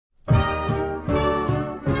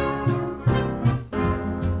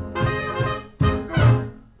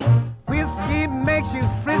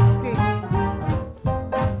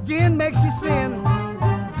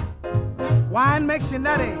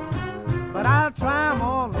nutty, but I'll try 'em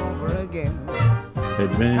all over again.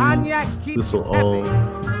 Advance. This will all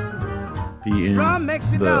be in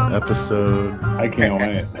the episode. I can't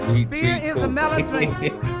wait. Sweet, Beer is a mellow drink.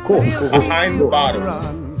 Cool. Behind the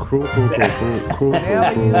bottles. Cool.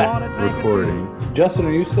 Recording. Justin,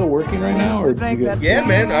 are you still working right now, or do you get... Yeah,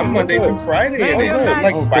 man, I'm Monday through Friday, and I'm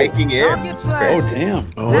like biking in. It's great. Oh,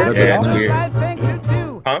 damn. Oh, Yeah, that's it's nice. weird.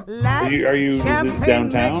 Huh? Are you is it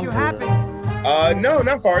downtown? No,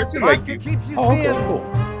 not far. It's in Lakeview. Oh, okay, cool.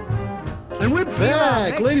 And we're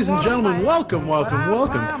back, ladies and gentlemen. Welcome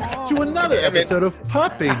to another episode of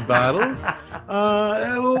Popping Bottles.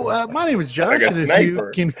 My name is Josh, Like a and if you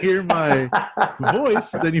sniper. can hear my voice,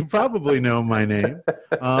 then you probably know my name.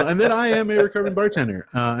 And then I am a recovering bartender.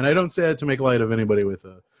 And I don't say that to make light of anybody with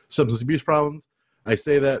substance abuse problems. I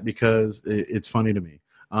say that because it's funny to me.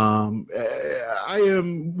 I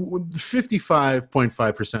am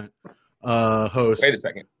 55.5% host. Wait a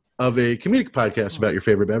second. Of a comedic podcast about your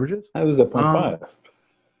favorite beverages. That was a 0.5.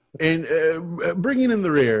 And bringing in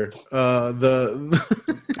the rear, the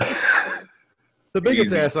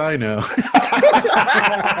biggest Easy. ass I know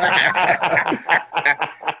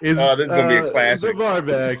is This is gonna be a classic. the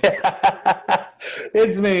barback.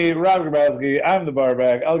 It's me, Rob Grabowski. I'm the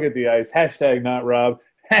barback. I'll get the ice. Hashtag not Rob.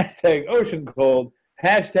 Hashtag ocean cold.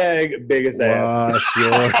 Hashtag biggest ass. Wash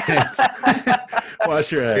your ass.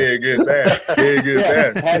 Wash your ass. Big ass ass. Big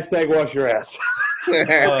ass Hashtag wash your ass.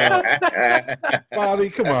 Bobby,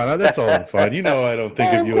 come on. That's all in fun. You know I don't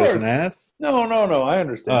think of you as an ass. No. I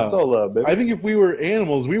understand. It's all love, baby. I think if we were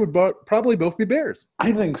animals, we would probably both be bears.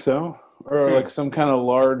 I think so. Or like some kind of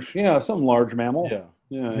large, some large mammal. Yeah.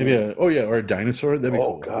 Yeah. Maybe or a dinosaur. That'd be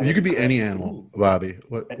cool. God. If you could be any animal, Bobby.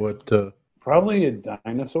 What Probably a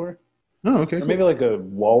dinosaur. Oh, okay. Or Cool. maybe like a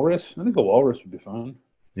walrus. I think a walrus would be fun.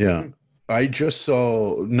 Yeah. I just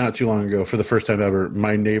saw not too long ago, for the first time ever,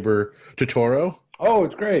 My Neighbor Totoro. Oh,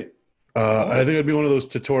 it's great. And I think it'd be one of those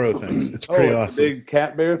Totoro things. It's pretty like awesome. The big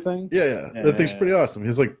cat bear thing? Yeah. That thing's pretty awesome. He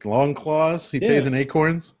has like long claws. He pays in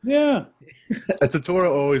acorns. Yeah. A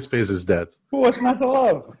Totoro always pays his debts. What's not to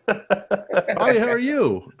love? Bobby, how are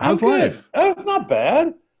you? How's I'm good. life? Oh, it's not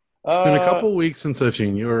bad. It's been a couple weeks since I've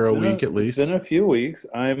seen you, or a week at least. It's been a few weeks.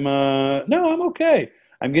 I'm okay.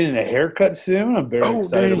 I'm getting a haircut soon. I'm very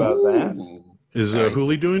excited about that. Is Nice.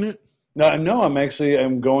 Hooli doing it? No,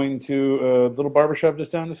 I'm going to a little barbershop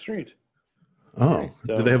just down the street. Oh,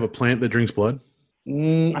 So- do they have a plant that drinks blood? I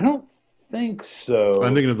don't think so.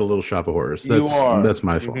 I'm thinking of the Little Shop of Horrors. You are. That's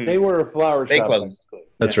my fault. They were a flower They shop. closed.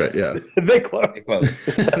 That's right. Yeah, They closed. They closed.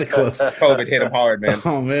 they closed. COVID hit them hard, man.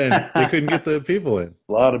 Oh man, they couldn't get the people in.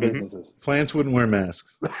 A lot of businesses. Plants wouldn't wear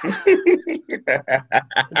masks.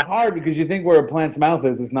 It's hard because you think where a plant's mouth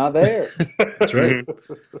is, it's not there. That's right.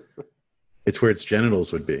 It's where its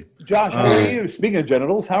genitals would be. Josh, how are you? Speaking of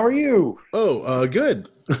genitals, how are you? Oh, good.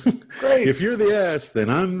 Great. If you're the ass,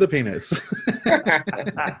 then I'm the penis.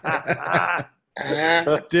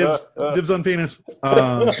 Dibs on penis.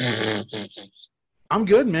 I'm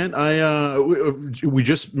good, man. We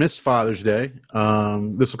just missed Father's Day.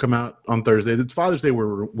 This will come out on Thursday. It's Father's Day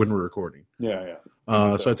when we're recording. Yeah.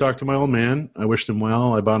 So I talked to my old man. I wished him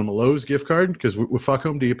well. I bought him a Lowe's gift card because we fuck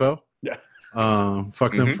Home Depot. Yeah.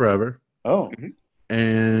 Fuck them forever. Oh.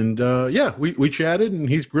 And we chatted, and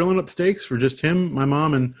he's grilling up steaks for just him, my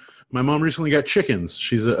mom, and my mom recently got chickens.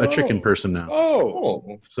 She's a chicken person now. Oh.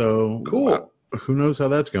 Cool. So Cool. Who knows how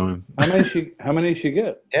that's going? How many she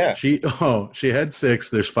get? Yeah. She had 6.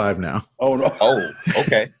 There's 5 now. Oh no. Oh,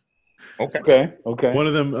 okay. Okay. One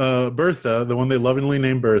of them, Bertha, the one they lovingly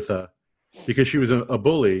named Bertha, because she was a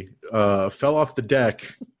bully, fell off the deck,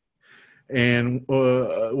 and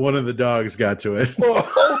one of the dogs got to it.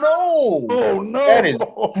 Oh, no. Oh no. That is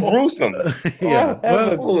gruesome. Yeah,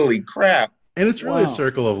 well, Holy crap. and it's really a Wow.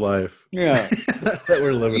 circle of life Yeah. that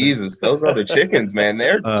we're living. Jesus, those other chickens, man,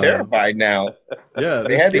 they're terrified now. In. Yeah,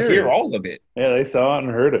 They had to hear all of it. Yeah, they saw it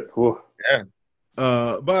and heard it. Whew.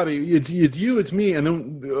 Bobby, it's you, it's me, and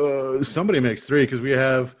then somebody makes 3 because we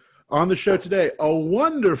have on the show today a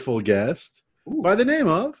wonderful guest by the name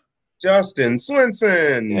of Justin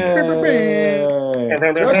Swenson. Justin.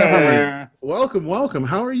 Welcome.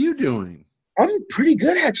 How are you doing? I'm pretty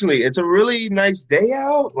good, actually. It's a really nice day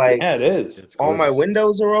out. Like, Yeah, it is. It's all my gorgeous.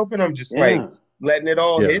 windows are open. I'm just Yeah. like letting it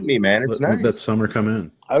all hit me, man. It's Let nice. that summer come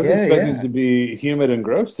in. I was Yeah, expecting yeah. it to be humid and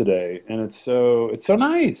gross today, and it's so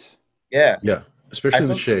nice. Yeah. Yeah, especially in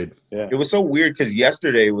the thought- shade. Yeah. It was so weird because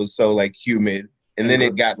yesterday was so like humid, and then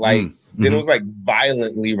it got like then it was like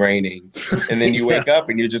violently raining, and then you wake up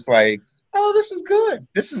and you're just like, oh, this is good.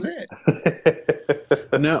 This is it.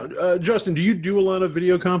 Now, Justin, do you do a lot of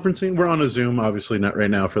video conferencing? We're on a Zoom, obviously not right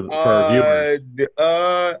now for our viewers.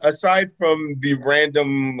 Aside from the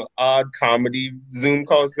random odd comedy Zoom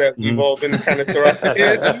calls that we've all been kind of thrust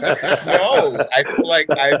in, no, I feel like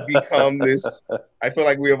I feel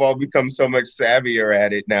like we have all become so much savvier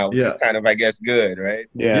at it now, which is kind of, I guess, good, right?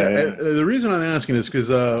 Yeah. The reason I'm asking is because,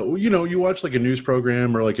 you watch like a news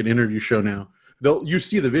program or like an interview show now, you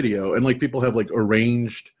see the video and like people have like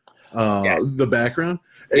arranged the background.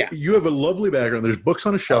 Yeah. You have a lovely background. There's books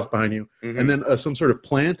on a shelf behind you, and then some sort of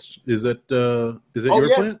plant. Is that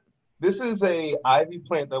your plant? This is a ivy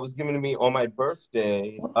plant that was given to me on my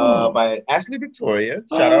birthday by Ashley Victoria.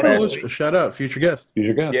 Shout out, Ashley. Shout out, future guest.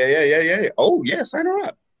 Yeah. Oh, yeah, sign her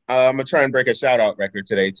up. I'm gonna try and break a shout out record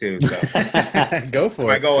today too. So. Go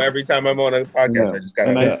for it. I go every time I'm on a podcast. I just gotta.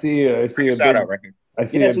 And I see a shout out record.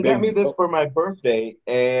 She got me this for for my birthday,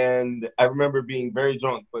 and I remember being very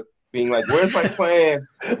drunk, but being like, "Where's my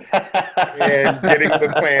plants?" and getting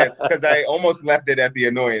the plant because I almost left it at the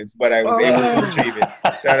Annoyance, but I was able to retrieve it.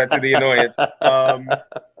 Shout out to the Annoyance.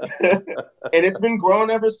 And it's been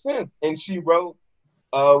growing ever since. And she wrote,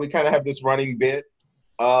 we kind of have this running bit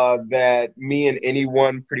that me and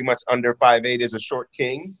anyone pretty much under 5'8" is a short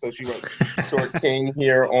king. So she wrote "short king"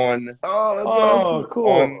 here on. That's awesome.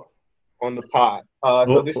 Cool. On the pot.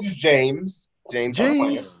 So this is James. James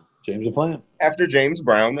the plant. After James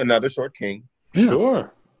Brown, another short king. Yeah.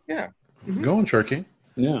 Sure. Yeah. Mm-hmm. Going short king.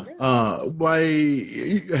 Yeah.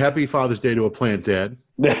 Happy Father's Day to a plant dad.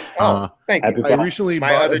 Thank you. I recently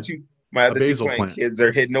my other two plant kids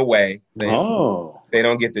are hidden away. They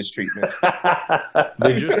don't get this treatment.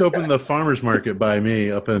 They just opened the farmer's market by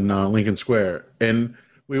me up in Lincoln Square, and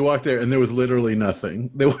we walked there, and there was literally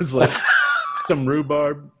nothing. There was like some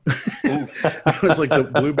rhubarb. It was like the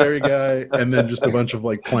blueberry guy, and then just a bunch of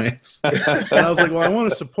like plants. And I was like, well, I want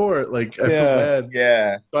to support. Like, I feel bad.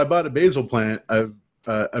 Yeah. So I bought a basil plant. I've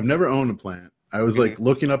never owned a plant. I was like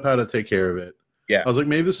looking up how to take care of it. Yeah. I was like,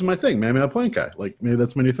 maybe this is my thing. Maybe I'm a plant guy. Like, maybe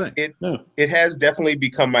that's my new thing. It has definitely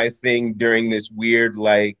become my thing during this weird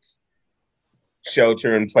like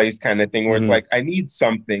shelter in place kind of thing where it's like I need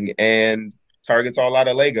something and Target's all out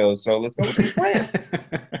of Legos, so let's go with these plants.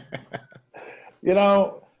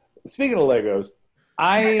 Speaking of Legos,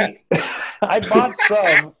 I bought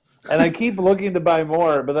some, and I keep looking to buy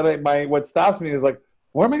more. But then what stops me is like,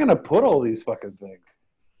 where am I going to put all these fucking things?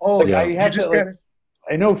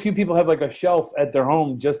 I know a few people have like a shelf at their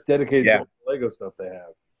home just dedicated to the Lego stuff they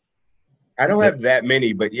have. I don't have that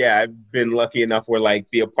many, but I've been lucky enough where like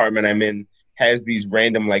the apartment I'm in has these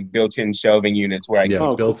random like built-in shelving units where I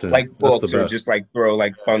can built-in like books or just like throw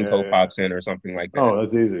like Funko Pops in or something like that. Oh,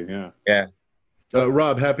 that's easy. Yeah. Yeah.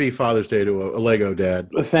 Rob, happy Father's Day to a Lego dad.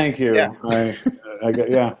 Thank you. Yeah.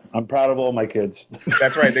 I'm proud of all my kids.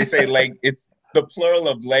 That's right. They say it's the plural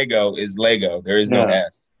of Lego is Lego. There is no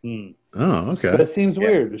S. Oh, okay. But it seems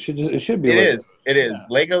weird. It should be. It is.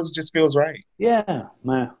 Legos just feels right. Yeah.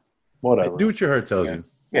 Whatever. Do what your heart tells you.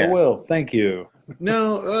 I will. Thank you.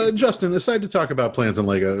 Now, Justin, aside to talk about plants and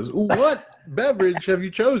Legos, what beverage have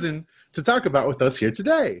you chosen to talk about with us here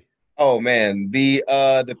today? Oh man, the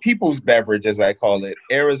people's beverage, as I call it,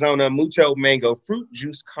 Arizona Mucho Mango Fruit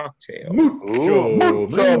Juice Cocktail.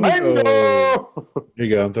 Mucho Mango. Here you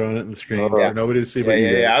go. I'm throwing it in the screen for nobody to see.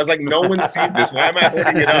 I was like, no one sees this. Why am I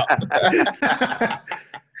holding it up?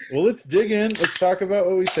 Well, let's dig in. Let's talk about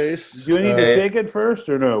what we taste. Do we need to shake it first,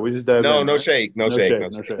 or no? We just dive in. No shake. No shake.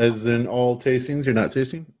 As in all tastings, you're not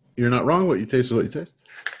tasting. You're not wrong. What you taste is what you taste.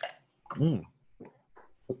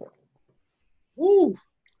 Woo.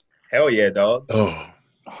 Hell yeah, dog. Oh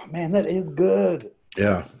man, that is good.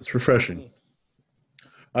 Yeah, it's refreshing.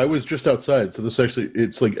 I was just outside, so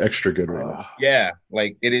it's like extra good right now. Yeah,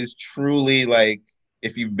 like it is truly like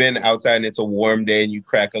if you've been outside and it's a warm day and you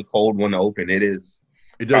crack a cold one open, it is.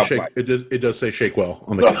 It does shake. It does say "shake well"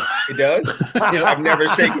 on the can. It does. I've never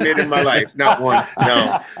shaken it in my life, not once.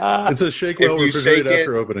 No. It says "shake well" refrigerated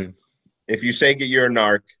after opening. If you shake it, you're a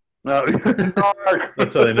narc. No,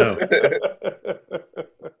 that's how they know.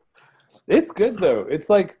 It's good though. It's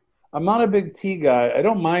like I'm not a big tea guy. I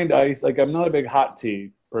don't mind ice. Like I'm not a big hot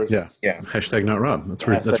tea person. Yeah. Hashtag not Rob. That's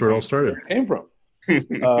where it all started. Where it came from.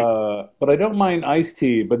 But I don't mind iced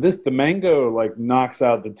tea. But the mango like knocks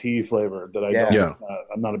out the tea flavor that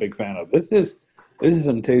I'm not a big fan of. This is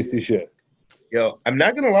some tasty shit. Yo, I'm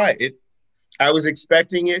not gonna lie. I was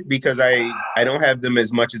expecting it because I don't have them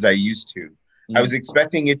as much as I used to. I was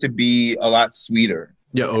expecting it to be a lot sweeter.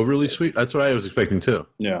 Yeah, overly sweet. That's what I was expecting too.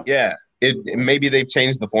 Yeah. Yeah. maybe they've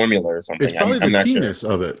changed the formula or something. It's probably I'm the not sure. teeness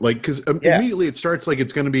of it, like because immediately it starts like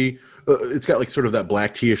it's going to be. It's got like sort of that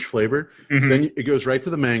black tea-ish flavor. Mhm. Then it goes right to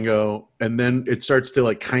the mango, and then it starts to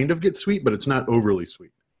like kind of get sweet, but it's not overly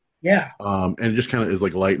sweet. Yeah, And it just kind of is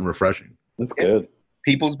like light and refreshing. That's good.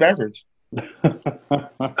 people's beverage. Well,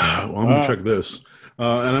 I'm gonna check this,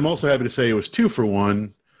 and I'm also happy to say it was 2 for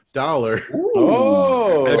 $1.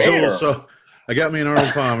 Oh, At Where? Joel, so I got me an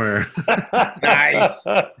Arnold Palmer, Nice.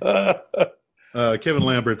 Kevin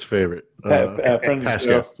Lambert's favorite. friend past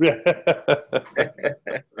of guest.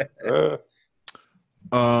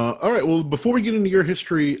 Uh, All right. Well, before we get into your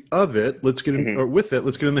history of it, let's get in, or with it.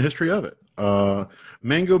 Let's get in the history of it.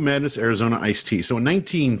 Mango Madness Arizona Iced Tea. So in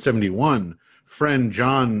 1971, friend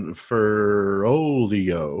John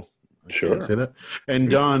Ferolio, Sure. say that, and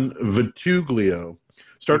Don Vituglio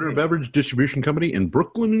started a beverage distribution company in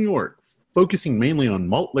Brooklyn, New York, focusing mainly on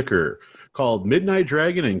malt liquor called Midnight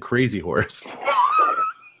Dragon and Crazy Horse.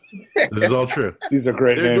 This is all true. These are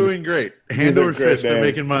great They're names. doing great. Hand These are over great fist, they're names.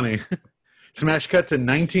 making money. Smash cut to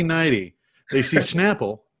 1990. They see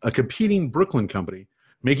Snapple, a competing Brooklyn company,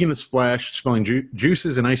 making a splash, spelling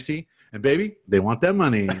juices and iced tea. And baby, they want that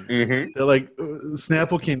money. Mhm. They're like,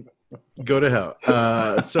 Snapple can go to hell.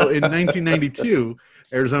 So in 1992,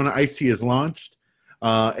 Arizona Iced Tea is launched.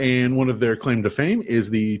 And one of their claim to fame is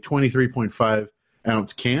the 23.5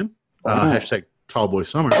 ounce can. Hashtag Tall Boy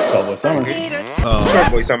Summer. Cowboy Summer.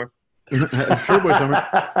 Short boy summer. Short Boy Summer.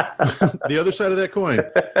 The other side of that coin.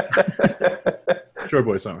 Short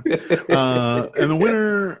Boy Summer. And the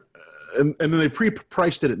winner, and then they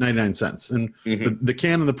pre-priced it at 99 cents. And the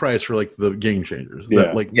can and the price were like the game changers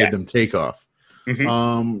that like made them take off.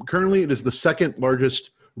 Currently, it is the second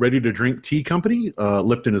largest ready-to-drink tea company.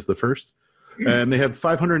 Lipton is the first. And they have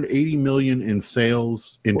 580 million in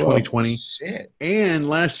sales in 2020. Shit. And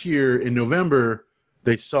last year in November,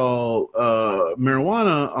 they saw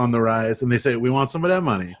marijuana on the rise, and they say, we want some of that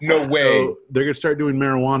money. No way. So they're going to start doing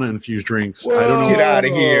marijuana-infused drinks. I don't know. Get out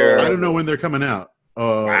of here. I don't know when they're coming out.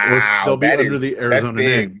 Or Wow, if they'll be that under is- the that's Arizona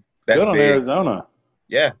big. name. That's Good on big. Arizona.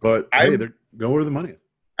 Yeah. But I'm- hey, they're go where the money is.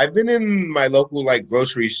 I've been in my local like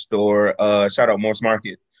grocery store, shout out Morse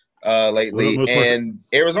Market, lately, Morse Market? and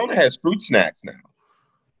Arizona has fruit snacks now,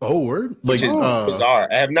 Oh, word? which is bizarre.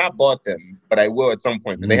 I have not bought them, but I will at some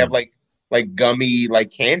point. But they have like gummy like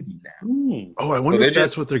candy now. Mm, Oh, I wonder they're if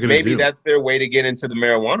that's just- what they're going to Maybe do. that's their way to get into the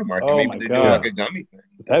marijuana market. Oh Maybe my they're God. doing like a gummy thing.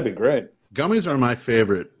 that'd be great. Gummies are my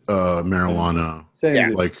favorite marijuana. Same. Yeah,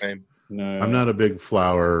 Like, same. no, I'm not a big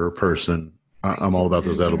flower person. I'm all about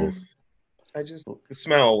those edibles. I just the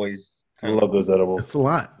smell always. I love those edibles. It's a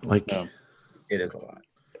lot. Like, Yeah. It is a lot.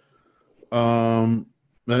 and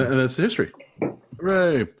that's the history.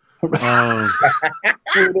 Hooray. We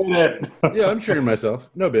did it. Yeah, I'm cheering myself.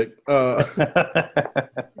 No big.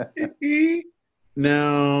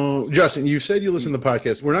 Now, Justin, you said you listen to the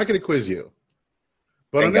podcast. We're not going to quiz you.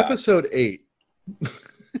 But Thank on God. episode 8,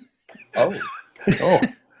 Oh, Oh.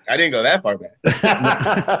 I didn't go that far back.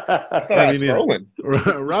 That's a lot I of mean, scrolling.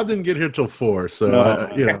 Rob didn't get here till 4, so, No.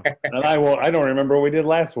 you know, And I don't remember what we did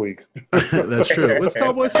last week. that's true. Let's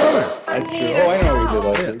Tall Boy Summer. That's true. Oh, I know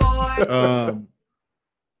what we did last week.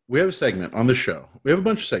 We have a segment on the show. We have a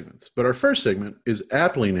bunch of segments, but our first segment is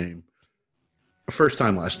aptly named First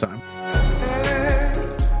Time, Last Time.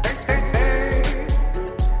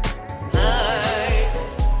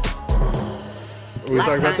 We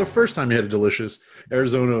talk about the first time you had a delicious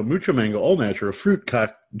Arizona Mucho Mango All Natural fruit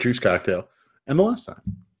juice cocktail and the last time.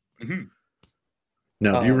 Mhm.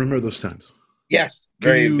 Now, do you remember those times? Yes, Can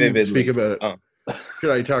very you vividly. speak about it?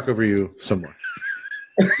 Should I talk over you some more?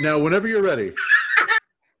 Now, whenever you're ready,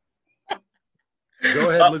 go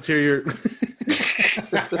ahead. Let's hear your.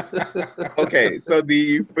 Okay, so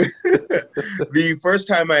the the first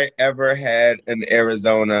time I ever had an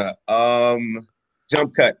Arizona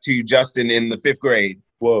jump cut to Justin in the 5th grade.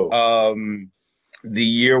 Whoa. The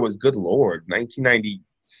year was, good Lord,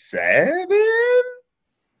 1997?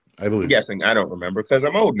 I believe. I'm guessing. I don't remember because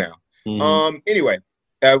I'm old now. Mhm. Anyway,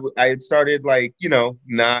 I had started like,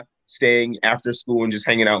 not staying after school and just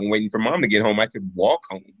hanging out and waiting for mom to get home. I could walk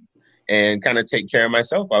home and kind of take care of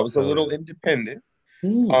myself. I was a little independent.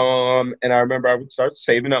 Mm. And I remember I would start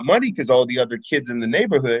saving up money because all the other kids in the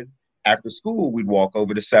neighborhood after school, we'd walk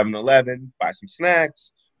over to 7-Eleven, buy some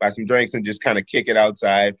snacks, buy some drinks, and just kind of kick it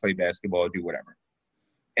outside, play basketball, do whatever.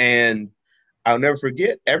 And I'll never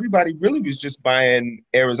forget, everybody really was just buying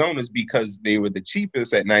Arizonas because they were the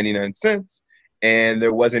cheapest at 99 cents. And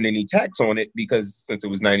there wasn't any tax on it because since it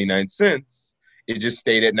was 99 cents, it just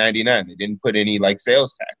stayed at 99. They didn't put any like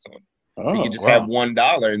sales tax on it. Oh, You could just wow. have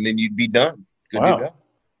 $1 and then you'd be done. Good Wow. to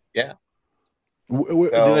go.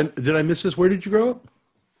 So, did I miss this? Where did you grow up?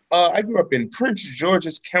 I grew up in Prince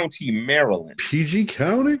George's County, Maryland. PG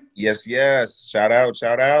County? Yes, yes. Shout out.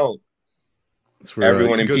 That's where,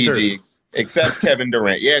 Everyone in go PG. Terps. Except Kevin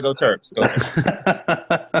Durant. Yeah, go Terps. Go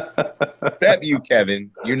Terps. Except you,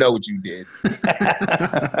 Kevin. You know what you did.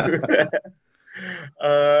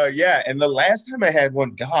 Yeah, and the last time I had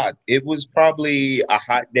one, God, it was probably a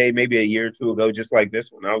hot day, maybe a year or two ago, just like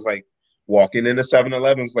this one. I was like walking into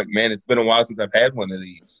 7-Eleven. It's like, man, it's been a while since I've had one of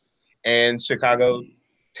these. And Chicago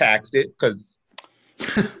taxed it because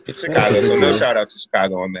it's Chicago, so no shout out to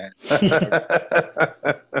Chicago on that.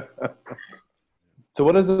 So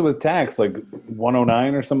what is it with tax? Like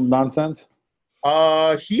 109 or some nonsense?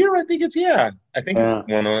 Here I think it's I think it's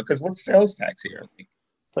 109 because what's sales tax here? I think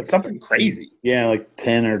It's like something crazy. Yeah, like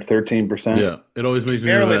 10 or 13%. Yeah, it always makes me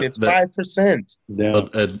Maryland, it's 5%. Yeah.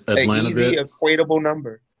 Atlanta An easy, bit, equatable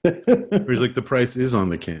number. where he's like, the price is on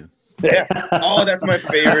the can. Yeah. Oh, that's my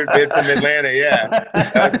favorite bit from Atlanta. Yeah,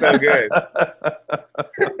 that was so good.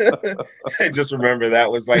 I just remember that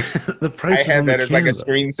was like The price I is had on that the as like a can,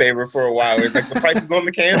 screensaver for a while. It was like the price is on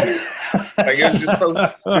the can. Like it was just so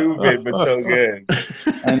stupid but so good.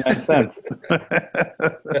 And makes sense.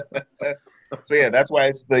 So yeah, that's why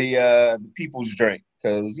it's the people's drink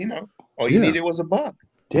because all you needed was a buck.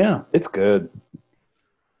 Yeah, it's good.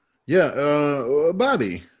 Yeah,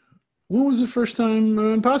 Bobby, when was the first time,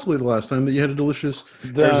 and possibly the last time, that you had a delicious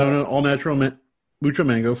Arizona all-natural mucho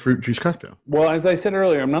mango fruit juice cocktail? Well, as I said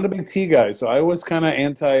earlier, I'm not a big tea guy, so I was kind of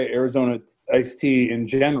anti-Arizona iced tea in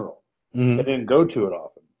general. Mm-hmm. I didn't go to it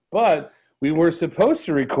often. But we were supposed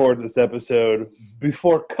to record this episode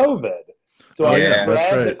before COVID. So I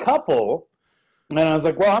grabbed a couple, and I was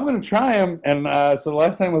like, well, I'm going to try them. And so the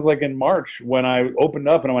last time was like in March when I opened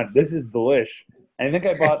up, and I went, this is delish. And I think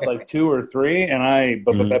I bought like 2 or 3, and I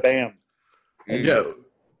bam. Yeah,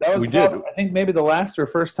 that was did. I think maybe the last or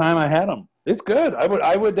first time I had them. It's good.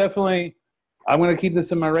 I would definitely. I'm going to keep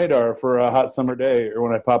this in my radar for a hot summer day, or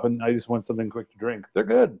when I pop in. I just want something quick to drink. They're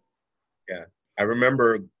good. Yeah, I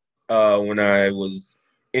remember when I was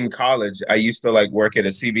in college, I used to like work at a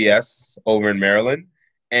CVS over in Maryland,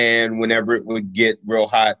 and whenever it would get real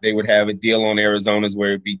hot, they would have a deal on Arizona's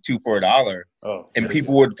where it'd be 2 for $1. Oh, and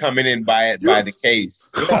people would come in and buy it by the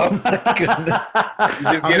case. Oh my goodness!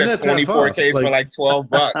 You just get a 24 case for like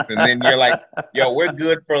 $12, and then you're like, "Yo, we're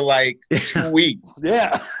good for like 2 weeks."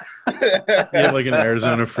 Yeah. You have like an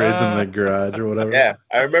Arizona fridge in the garage or whatever. Yeah,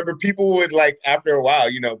 I remember people would like after a while,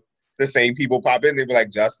 the same people pop in. They'd be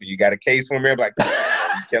like, "Justin, you got a case for me?" I'm like,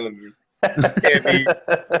 "Oh, you're killing me.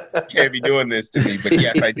 Can't be doing this to me." But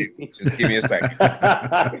yes, I do. Just give me a second.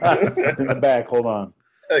 It's in the back. Hold on.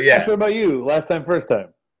 Yeah. What about you? Last time, first time?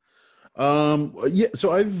 Yeah.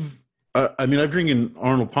 So I've drinking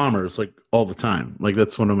Arnold Palmer's like all the time. Like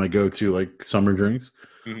that's one of my go-to like summer drinks.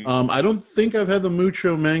 Mm-hmm. I don't think I've had the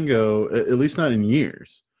Mucho Mango, at least not in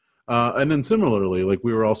years. And then similarly, like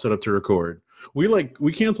we were all set up to record.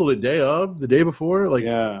 We canceled it the day before. Like,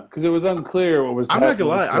 yeah, because it was unclear what was. I'm not gonna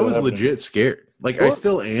lie, I was legit scared. Like, sure. I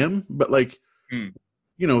still am, but like,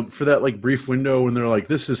 for that like brief window when they're like,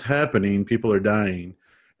 "This is happening, people are dying,"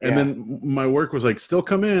 and then my work was like, "Still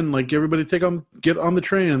come in, like everybody get on the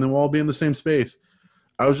train, and then we'll all be in the same space."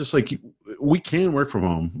 I was just like, "We can work from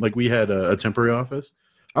home." Like, we had a temporary office.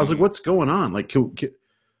 I was like, "What's going on?" Like,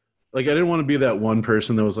 like I didn't want to be that one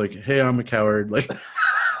person that was like, "Hey, I'm a coward." Like.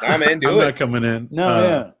 I'm not coming in.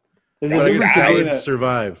 No, But I guess cowards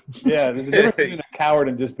survive. Yeah, there's a difference between a coward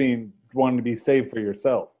and just wanting to be safe for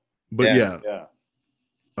yourself. But yeah.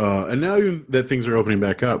 And now that things are opening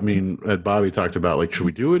back up, Bobby talked about like, should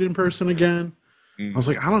we do it in person again? I was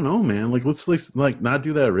like, I don't know, man. Like, let's like not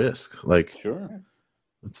do that risk. Like, sure,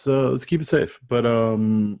 let's keep it safe. But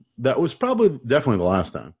that was definitely the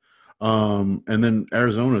last time. And then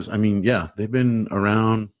Arizona's. They've been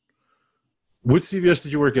around. What CVS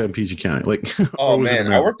did you work at in PG County? Like, oh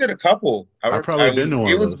man, I worked at a couple. I've probably been to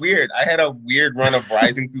one. It was weird. I had a weird run of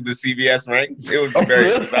rising through the CVS ranks. It was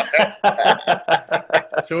very bizarre.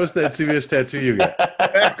 Show us that CVS tattoo you got.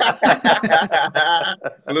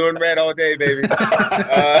 Blue and red all day, baby.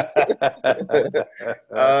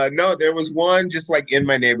 No, there was one just like in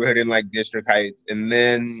my neighborhood in like District Heights, and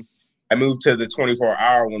then I moved to the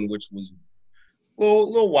 24-hour one, which was a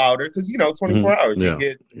little wilder because 24 hours you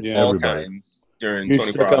get all kinds during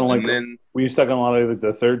 24 hours. And then were you stuck on a lot of like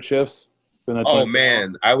the third shifts? Oh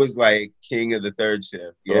man, I was like king of the third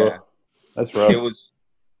shift. Yeah, that's rough. It was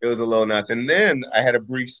a little nuts. And then I had a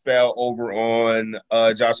brief spell over on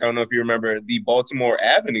Josh. I don't know if you remember the Baltimore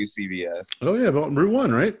Avenue CVS. Oh yeah, Route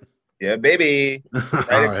 1, right? Yeah, baby.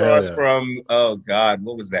 Right across from. Oh God,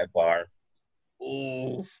 what was that bar?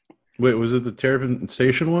 Ooh. Wait, was it the Terrapin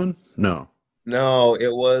Station one? No. No,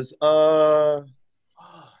 it was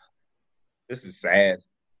this is sad.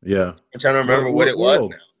 Yeah. I'm trying to remember what it was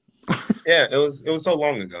world? now. Yeah, it was so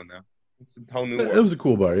long ago now. It's a whole new world. It was a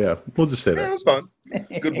cool bar, yeah. We'll just say that. It was fun.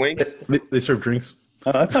 Good wings. They serve drinks.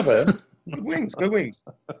 Oh, that's not bad. Good wings. Good wings.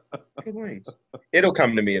 Good wings. It'll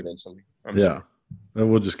come to me eventually. I'm Yeah.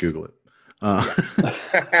 We'll just Google it. Not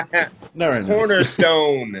right now.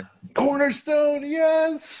 Cornerstone. Cornerstone,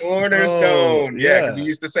 yes. Cornerstone. Oh, Yeah, because he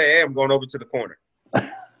used to say, "Hey, I'm going over to the corner." Oh,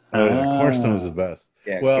 yeah. Cornerstone is the best.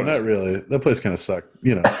 Yeah, well, not really. That place kind of sucked,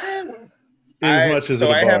 you know. My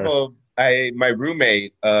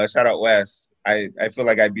roommate, shout out Wes. I feel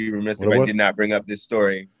like I'd be remiss if I did not bring up this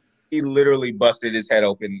story. He literally busted his head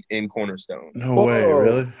open in Cornerstone. No way,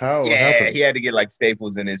 really? How? Yeah, he had to get like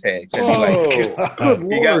staples in his head.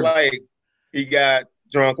 He got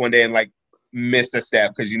drunk one day and like missed a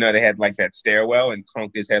step because they had like that stairwell and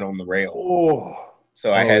conked his head on the rail. Oh.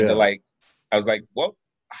 So I had to I was like, well,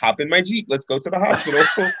 hop in my Jeep. Let's go to the hospital.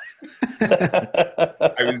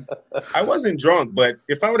 I wasn't drunk, but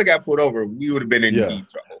if I would have got pulled over, we would have been in deep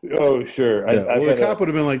trouble. Oh, sure. Yeah. The cop would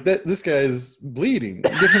have been like, "This guy is bleeding.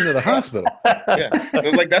 Get him to the hospital." Yeah, I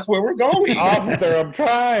was like, "That's where we're going, officer. I'm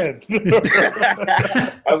trying."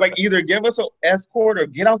 I was like, "Either give us an escort or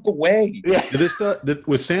get out the way." Yeah.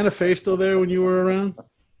 Was Santa Fe still there when you were around?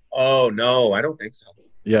 Oh no, I don't think so.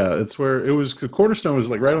 Yeah, it's where it was. The Cornerstone was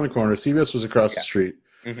like right on the corner. CVS was across the street.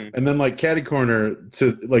 Mm-hmm. And then like catty corner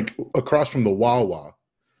to like across from the Wawa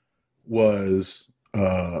was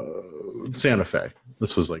Santa Fe.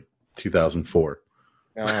 This was like 2004.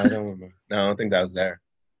 No, I don't remember. No, I don't think that was there.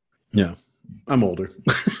 Yeah, I'm older.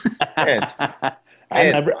 I've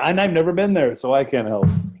never been there, so I can't help.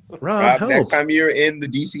 Rob, next time you're in the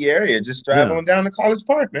DC area, just drive on down to College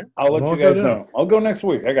Park, man. I'll let you guys know. I'll go next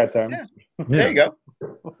week. I got time. Yeah. There you go.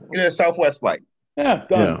 Get a Southwest flight. Yeah,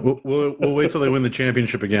 done. Yeah, we'll wait till they win the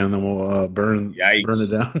championship again, and then we'll burn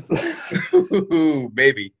it down. Ooh,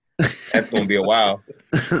 baby, that's gonna be a while.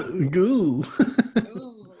 Goo.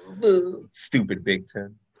 Stupid Big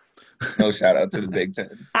Ten. No shout out to the Big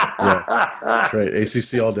Ten. Yeah, that's right.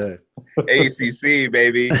 ACC all day. ACC,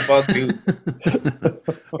 baby. Fuck you.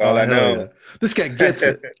 All I know. Yeah. This guy gets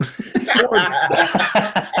it.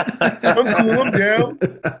 I'm cool. I'm down.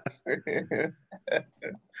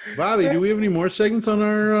 Bobby, do we have any more segments on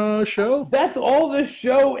our show? That's all the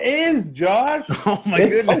show is, Josh. Oh my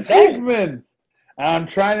goodness. Segments. I'm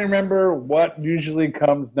trying to remember what usually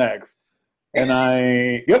comes next. And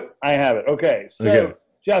I have it. Okay. So,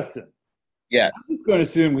 Justin. Yes. I'm just going to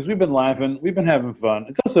assume, because we've been laughing, we've been having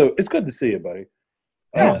fun. It's good to see you, buddy.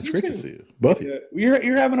 Yeah, it's great to see you. Both of you.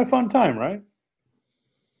 You're having a fun time, right?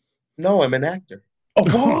 No, I'm an actor.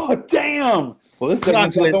 Oh, damn. Well, this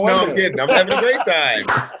plot twist. No, I'm kidding. I'm having a great time.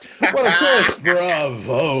 What a twist.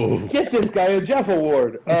 Bravo. Get this guy a Jeff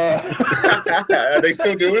Award. Are they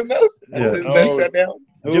still doing those? Yeah. Is that shut down?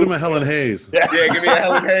 Get him a Helen Hayes. Yeah, give me a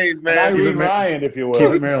Helen Hayes, man. Irene Ryan, if you will.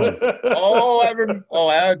 Keep it Maryland.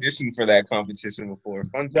 I auditioned for that competition before.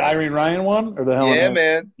 Fun the Irene Ryan one? Or the Helen Hayes?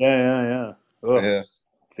 Man. Yeah. Ugh. Yeah.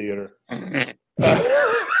 Theater.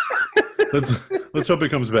 Let's hope it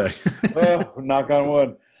comes back. Knock on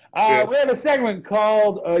wood. We have a segment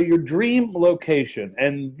called Your Dream Location.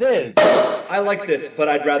 And this... I like this, but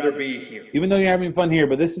I'd rather be here. Even though you're having fun here,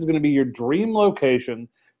 but this is going to be your dream location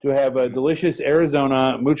to have a delicious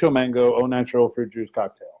Arizona Mucho Mango Au Natural fruit juice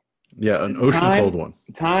cocktail. Yeah, an ocean cold one.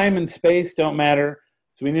 Time and space don't matter.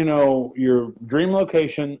 So we need to know your dream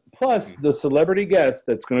location plus the celebrity guest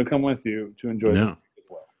that's going to come with you to enjoy it as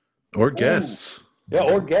well. Or guests. Yeah,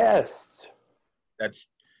 or guests.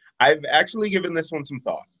 I've actually given this one some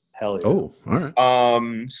thought. Hell yeah. Oh, all right.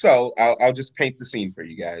 So I'll just paint the scene for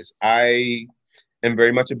you guys. I am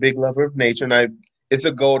very much a big lover of nature, and it's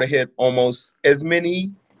a goal to hit almost as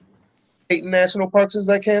many Dayton National Parks as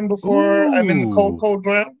I can before I'm in the cold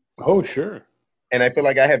ground. Oh, sure. And I feel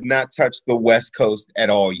like I have not touched the West Coast at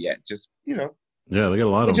all yet. Just, Yeah, they got a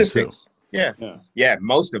lot logistics. of them, too. Yeah,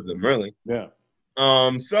 most of them, really. Yeah.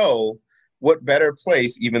 So what better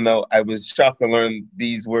place, even though I was shocked to learn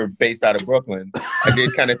these were based out of Brooklyn. I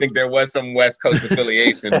did kind of think there was some West Coast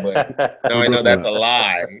affiliation, but now I know that's a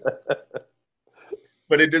lie.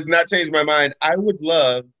 But it does not change my mind. I would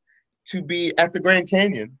love to be at the Grand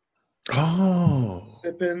Canyon. Oh.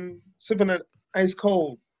 Sipping an ice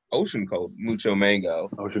cold, ocean cold Mucho Mango.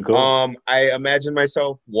 Ocean cold. I imagine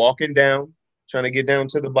myself walking down, trying to get down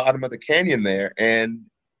to the bottom of the canyon there, and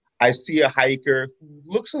I see a hiker who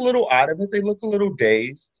looks a little out of it. They look a little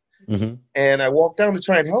dazed. Mm-hmm. And I walk down to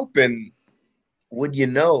try and help, and would you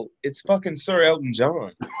know, it's fucking Sir Elton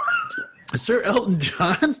John. Sir Elton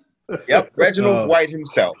John? Yep, Reginald White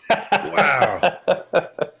himself. Wow.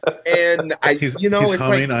 And he's it's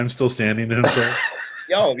humming, like, I'm still standing to himself.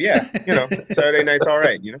 Oh yeah, Saturday night's all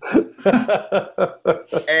right,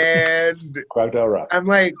 And Crocodile Rock. I'm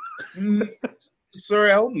like, Sir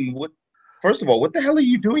Elton, first of all, what the hell are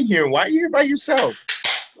you doing here? Why are you here by yourself?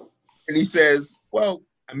 And he says, well,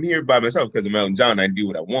 I'm here by myself because I'm Elton John. I do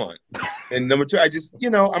what I want. And number two, I just,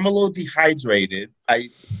 I'm a little dehydrated. I'm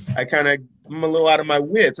a little out of my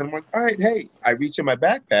wits. And I'm like, all right, hey, I reach in my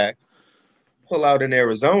backpack, pull out an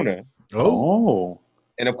Arizona. Oh.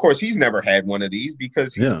 And of course, he's never had one of these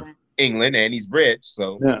because he's from England and he's rich.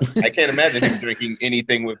 So I can't imagine him drinking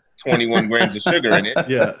anything with 21 grams of sugar in it.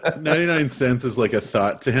 Yeah, 99 cents is like a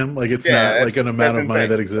thought to him. Like it's not like an amount of money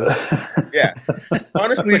that exists. Yeah,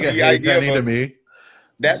 honestly, like the idea of to me.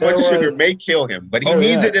 That much sugar may kill him, but he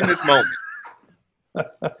needs it in this moment.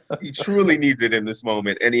 He truly needs it in this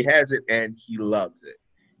moment, and he has it, and he loves it.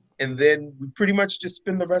 And then we pretty much just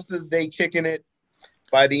spend the rest of the day kicking it.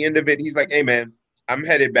 By the end of it, he's like, hey, man, I'm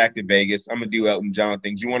headed back to Vegas. I'm going to do Elton John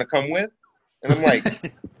things. You want to come with? And I'm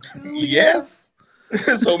like, yes.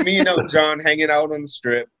 So me and Elton John hanging out on the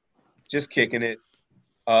strip, just kicking it.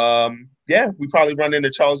 We probably run into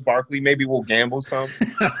Charles Barkley. Maybe we'll gamble some.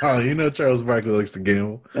 Charles Barkley likes to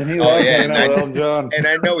gamble. And he loves Elton John. And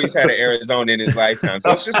I know he's had an Arizona in his lifetime.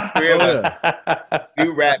 So it's just the three of us.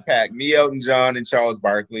 New Rat Pack. Me, Elton John, and Charles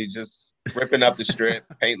Barkley just ripping up the strip,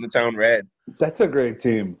 painting the town red. That's a great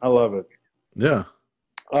team. I love it. Yeah.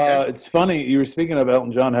 It's funny. You were speaking of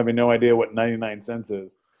Elton John having no idea what 99 cents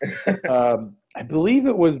is. I believe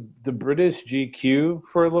it was the British GQ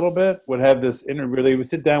for a little bit would have this interview. They would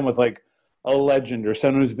sit down with like a legend or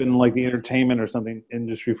someone who's been in like the entertainment or something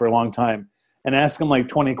industry for a long time and ask them like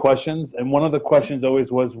 20 questions. And one of the questions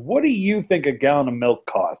always was, what do you think a gallon of milk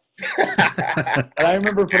costs? And I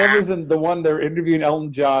remember for whatever reason, the one they're interviewing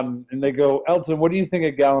Elton John and they go, Elton, what do you think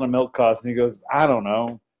a gallon of milk costs? And he goes, I don't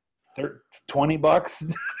know. $20.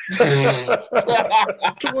 $20.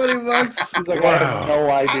 He's like, I have no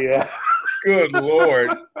idea. Good Lord.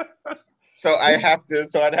 So I'd have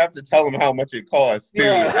to tell him how much it costs too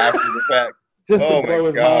after the fact. Just to blow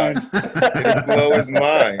his mind. It'd blow his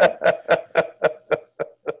mind.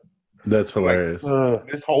 That's hilarious.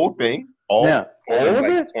 This whole thing, all of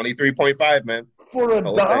it? 23.5, man. For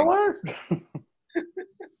 $1?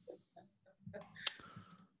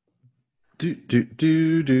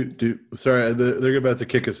 Sorry, they're about to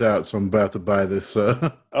kick us out, so I'm about to buy this.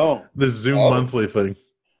 This Zoom monthly thing.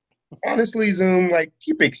 Honestly, Zoom,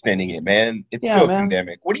 keep extending it, man. It's still a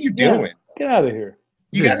pandemic. What are you doing? Get out of here.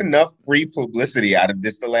 You got enough free publicity out of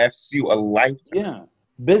this to last you a lifetime. Yeah.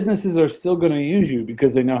 Businesses are still going to use you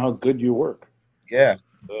because they know how good you work. Yeah.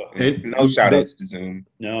 No shout outs to Zoom.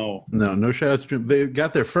 No shout outs to Zoom. They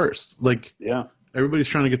got there first. Everybody's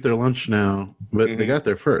trying to get their lunch now, but they got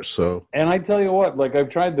there first. So, and I tell you what, I've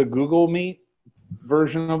tried the Google Meet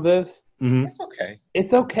version of this. It's okay.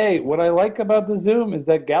 It's okay. What I like about the Zoom is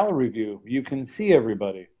that gallery view. You can see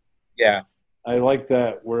everybody. Yeah. I like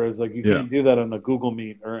that. Whereas, you can't do that on the Google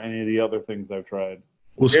Meet or any of the other things I've tried.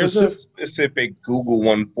 Well, there's a specific Google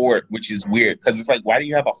one for it, which is weird because it's why do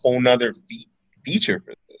you have a whole nother feature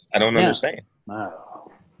for this? I don't understand.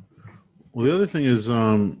 Wow. Well, the other thing is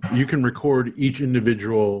you can record each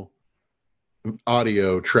individual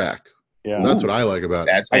audio track. Yeah, that's what I like about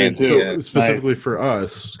it. That's fancy. Specifically for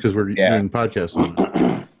us, because we're doing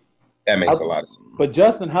podcasting. That makes a lot of sense. But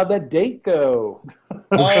Justin, how'd that date go?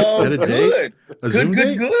 Oh, good. Good.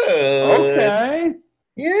 Okay.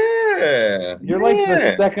 Yeah. You're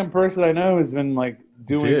the second person I know who's been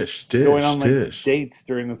going on dates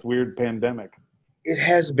during this weird pandemic. It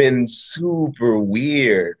has been super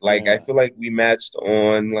weird. I feel like we matched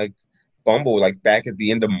on Bumble back at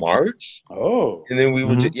the end of March. Oh. And then we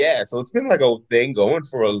were so it's been a thing going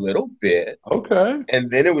for a little bit. Okay.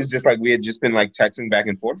 And then it was just we had just been texting back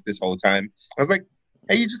and forth this whole time. I was like,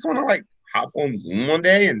 hey, you just want to hop on Zoom one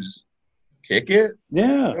day and just kick it?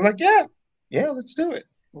 Yeah. I'm like, yeah, let's do it.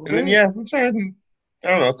 Okay. And then we're trying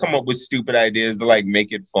to, come up with stupid ideas to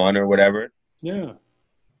make it fun or whatever. Yeah.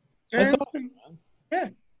 That's awesome, man. Yeah.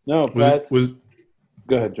 No,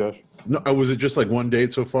 go ahead, Josh. No, was it just one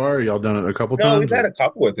date so far? Y'all done it a couple times? No, we've had a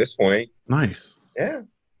couple at this point. Nice. Yeah.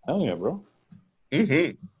 Hell yeah, bro.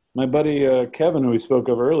 Mm-hmm. My buddy Kevin, who we spoke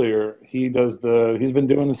of earlier, he's been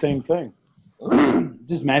doing the same thing.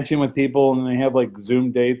 Just matching with people, and they have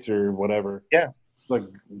Zoom dates or whatever. Yeah.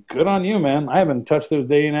 Good on you, man. I haven't touched those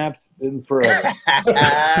dating apps in forever.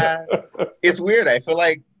 It's weird. I feel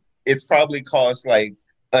like it's probably caused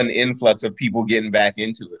an influx of people getting back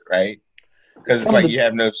into it, right? Because it's you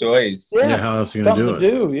have no choice. Yeah, how else are you going to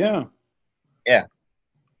do it? Yeah. Yeah.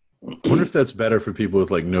 I wonder if that's better for people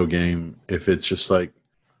with like no game. If it's just like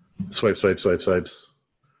swipes,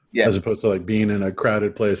 Yeah. as opposed to like being in a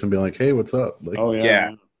crowded place and being like, "Hey, what's up?" Like,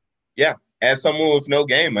 Yeah. As someone with no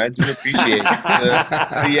game, I do appreciate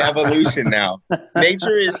the evolution now.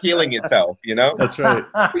 Nature is healing itself, you know? That's right.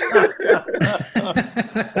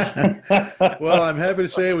 Well, I'm happy to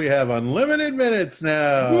say we have unlimited minutes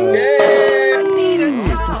now. Yay!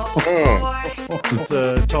 It's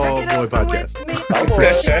a Tall Boy podcast.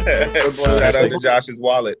 Shout out to Josh's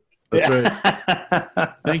wallet. That's right.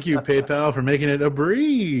 Thank you, PayPal, for making it a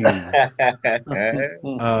breeze. I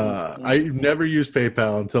never used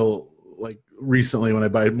PayPal until like recently when I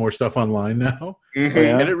buy more stuff online now. Mm-hmm.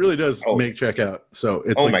 And it really does make checkout. So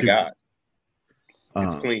it's my God.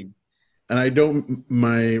 It's clean. And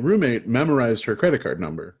my roommate memorized her credit card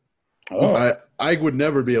number. Oh. I would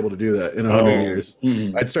never be able to do that in 100 years.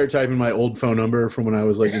 Mm-hmm. I'd start typing my old phone number from when I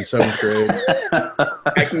was like in 7th grade.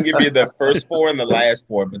 I can give you the first 4 and the last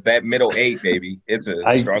 4, but that middle 8, baby, it's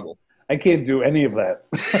a struggle. I can't do any of that.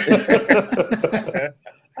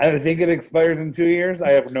 I think it expires in 2 years.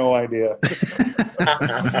 I have no idea.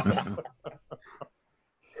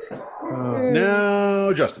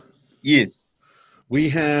 Now, Justin. Yes. We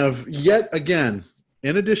have yet again,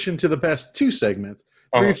 in addition to the past 2 segments,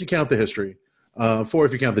 3 if you count the history, 4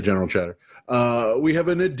 if you count the general chatter, we have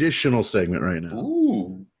an additional segment right now.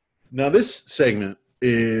 Ooh. Now, this segment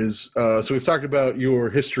is, so we've talked about your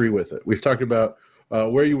history with it. We've talked about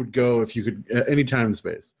where you would go if you could, any time and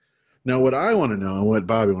space. Now, what I want to know, and what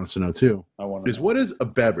Bobby wants to know too, what is a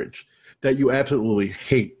beverage that you absolutely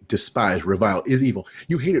hate, despise, revile, is evil?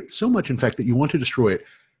 You hate it so much, in fact, that you want to destroy it.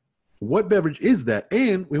 What beverage is that?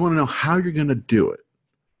 And we want to know how you're going to do it.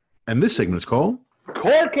 And this segment is called...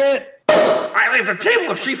 Cork it! I leave the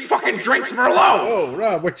table if she fucking drinks Merlot! Oh,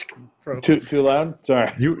 Rob, where'd you come from? Too loud?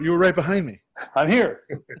 Sorry. You were right behind me. I'm here.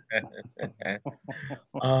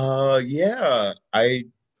 Yeah. I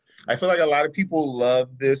feel like a lot of people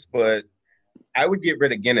love this, but I would get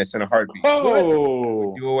rid of Guinness in a heartbeat.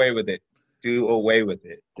 Oh! Do away with it. Do away with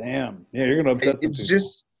it. Damn. Yeah, you're going to upset some people.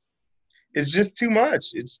 It's just too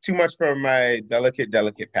much. It's too much for my delicate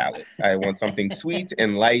palate. I want something sweet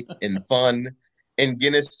and light and fun. And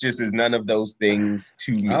Guinness just is none of those things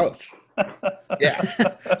to me. Ouch. Yeah.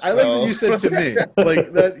 I like that you said to me.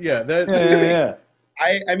 Like that, yeah. That's to me. Yeah.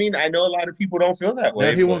 I mean, I know a lot of people don't feel that way.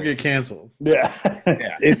 Now he won't get canceled. Yeah.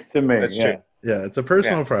 It's to me. That's true. Yeah, it's a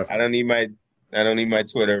personal preference. I don't need my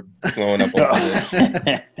Twitter blowing up on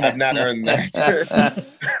it. I've not earned that.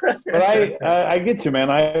 But I get you, man.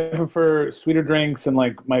 I prefer sweeter drinks, and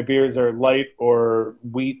like my beers are light or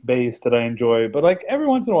wheat based that I enjoy. But like every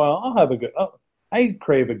once in a while, I'll have a good. I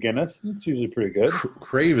crave a Guinness. It's usually pretty good.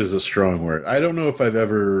 Crave is a strong word. I don't know if I've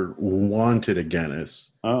ever wanted a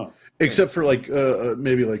Guinness. Oh. Except for like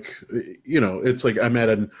maybe like, you know, it's like I'm at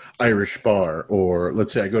an Irish bar, or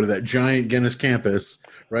let's say I go to that giant Guinness campus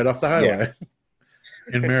right off the highway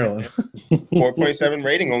in Maryland. 4.7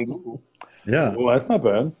 rating on Google. Yeah. Well, that's not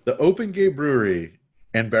bad. The Open Gate Brewery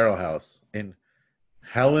and Barrel House in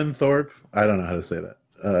Hellenthorpe. I don't know how to say that.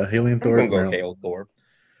 Hellenthorpe. I'm going to go Halethorpe.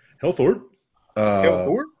 Halethorpe?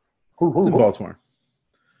 Halethorpe? It's in Baltimore.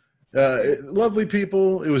 Lovely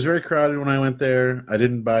people. It was very crowded when I went there. I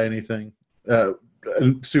didn't buy anything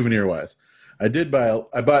souvenir wise. I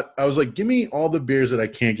was like, give me all the beers that I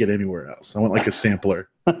can't get anywhere else. I want like a sampler.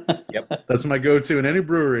 Yep. That's my go-to in any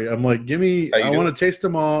brewery. I'm like, I want to taste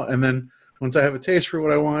them all. And then once I have a taste for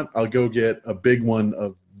what I want, I'll go get a big one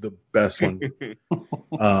of the best one.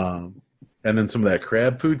 And then some of that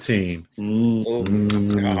crab poutine.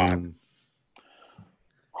 God.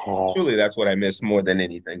 Truly, that's what I miss more than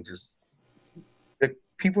anything. Just the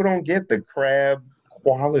people don't get the crab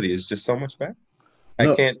quality is just so much better.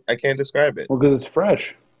 No. I can't describe it. Well, because it's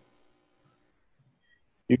fresh.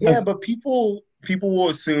 But people will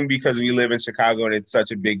assume because we live in Chicago and it's such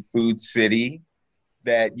a big food city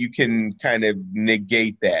that you can kind of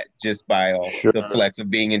negate that just by the flex of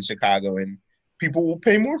being in Chicago, and people will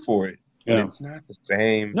pay more for it. Yeah. But it's not the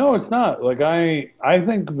same. No, it's not. Like I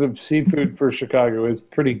think the seafood for Chicago is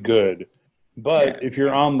pretty good, but if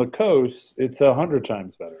you're on the coast, it's 100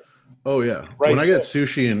 times better. Oh yeah. Right. When I got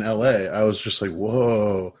sushi in LA, I was just like,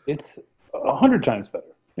 whoa. It's 100 times better.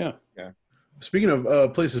 Yeah. Yeah. Speaking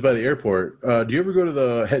of places by the airport, do you ever go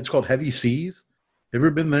to it's called Heavy Seas? Have you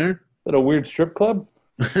ever been there? Is that a weird strip club?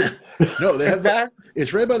 No, they have that.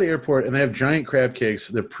 It's right by the airport, and they have giant crab cakes.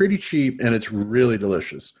 They're pretty cheap, and it's really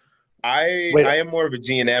delicious. I am more of a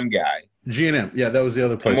G&M guy. G&M, yeah, that was the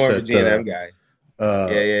other place. I'm more of a G&M guy.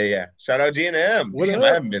 Yeah. Shout out G&M. What Damn, up? I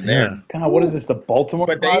haven't been there. God, what is this? The Baltimore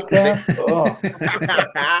But they- podcast?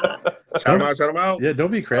 Shout them out. Yeah,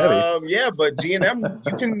 don't be crabby. Yeah, but G&M,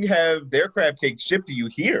 you can have their crab cakes shipped to you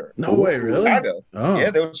here. No way, really? Chicago. Oh.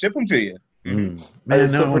 Yeah, they'll ship them to you. Man, they now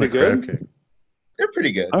still I want a pretty good? crab cake. They're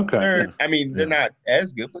pretty good. Okay. I mean, they're not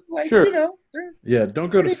as good, but like, Sure. you know, they're Yeah, don't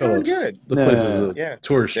go to pretty darn Phillips. good. The place is a Yeah.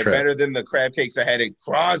 tourist They're trap. better than the crab cakes I had at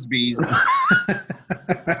Crosby's.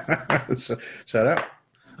 Shout out.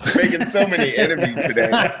 Making so many enemies today.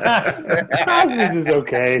 Cosmos is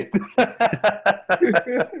okay.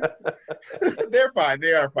 They're fine.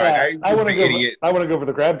 They are fine. I was want the to go. idiot. I want to go for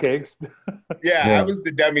the crab cakes. Yeah, I was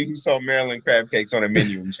the dummy who saw Maryland crab cakes on a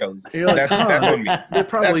menu and chose it. You're like, That's on me. They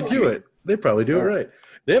probably That's do on me. it. They probably do it right.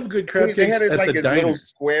 They have good crab They cakes had it at like the this diner. little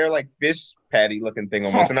square, like fish patty looking thing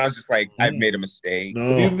almost, and I was just like, I've made a mistake.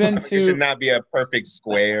 No. You've been It should to. not be a perfect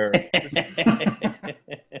square.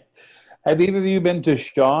 Have either of you been to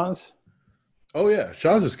Shaw's? Oh yeah,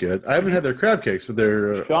 Shaw's is good. I haven't had their crab cakes, but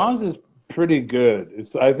they're Shaw's is pretty good.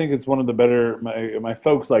 I think it's one of the better. My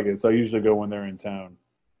folks like it, so I usually go when they're in town.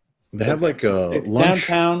 they have like a It's lunch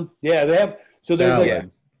downtown. Yeah, they have. So there's salad. like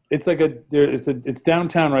it's like it's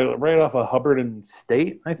downtown right off of Hubbard and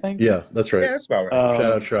State, I think. Yeah, that's right. Yeah, that's about right.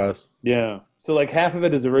 Shout out Shaw's. Yeah. So like half of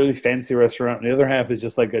it is a really fancy restaurant, and the other half is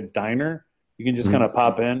just like a diner. You can just kind of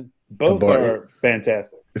pop in. Both bar. are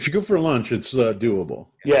fantastic. If you go for lunch, it's doable.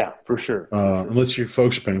 Yeah, for sure. Unless your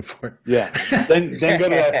folks are paying for it. Yeah. Then go to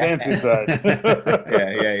that fancy side.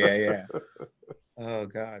 Yeah. Oh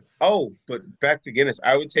God. Oh, but back to Guinness.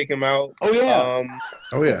 I would take him out. Oh yeah.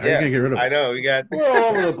 Oh yeah, how you gonna get rid of it? I know we got. We're all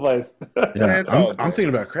over the place. Yeah, It's all I'm good. thinking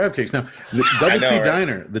about crab cakes now. The Double I know, T right?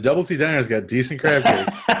 Diner. The Double T Diner's got decent crab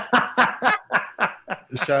cakes.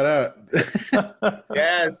 Shout out.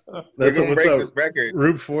 Yes, we're That's gonna what's break up. this record.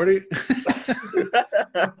 Rube 40.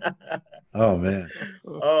 Oh man.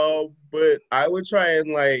 But I would try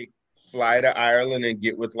and like fly to Ireland and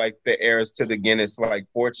get with like the heirs to the Guinness like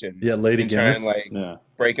fortune. Yeah, Lady and try Guinness. and like Yeah.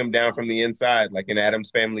 break them down from the inside, like in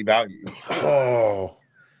Adam's Family Values. Oh,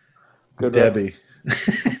 Good Debbie.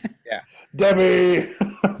 Debbie.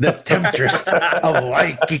 The temptress of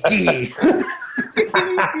Waikiki.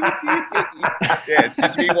 Yeah, it's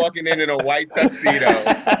just me walking in a white tuxedo.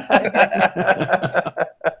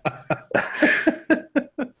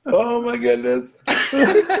 Oh my goodness.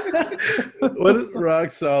 What a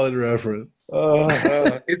rock solid reference.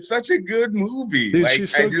 It's such a good movie. Dude, like,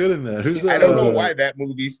 she's so good in that. Who's I don't know why that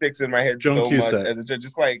movie sticks in my head Joan so Cusack. much. As it's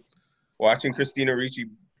just like watching Christina Ricci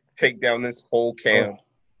take down this whole camp.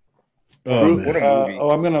 Oh, What man. a movie.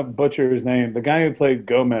 I'm gonna butcher his name. The guy who played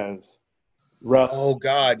Gomez. Oh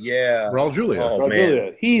God, yeah. Raul Julia. Oh, Raul man.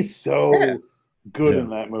 Julia. He's so Yeah. good Yeah. in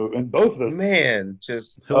that movie. And both of them. Man,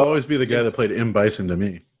 just He'll always be the guy that played M. Bison to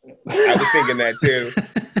me. I was thinking that too.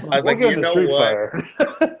 I was like, We'll you get know into what? Street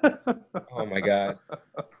Fighter. Oh my God.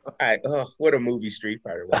 What a movie Street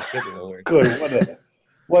Fighter was. Good Lord. Good.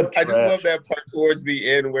 What I just trash. love that part towards the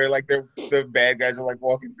end where like the bad guys are like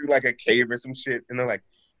walking through like a cave or some shit, and they're like,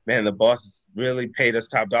 "Man, the boss really paid us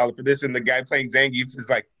top dollar for this," and the guy playing Zangief is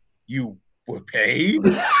like, "You were paid?"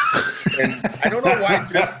 And I don't know why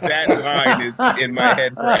just that line is in my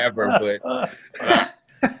head forever, but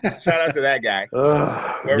shout out to that guy,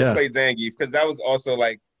 whoever Yeah. played Zangief, because that was also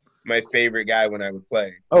like my favorite guy when I would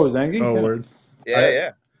play. Oh, Zangief? Oh, word.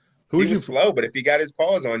 Yeah. Who He would you? was slow, but if he got his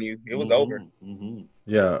paws on you, it was over. Mm-hmm.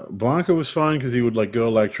 Yeah, Blanca was fun because he would like go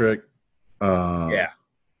electric. Yeah.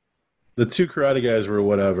 The two karate guys were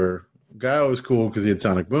whatever. Guy was cool because he had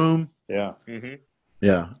Sonic Boom. Yeah. Mm-hmm.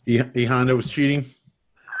 Yeah, E Honda was cheating.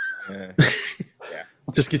 Yeah.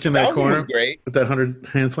 Just get you in that Bowser corner was great. with that 100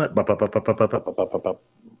 hand slap. Bop, bop, bop, bop, bop, bop.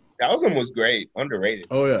 Bowser was great. Underrated.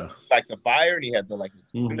 Oh yeah, Like the fire, and he had the like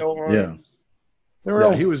Nintendo arms. Yeah. They're yeah.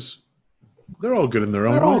 all, He was. They're all good in their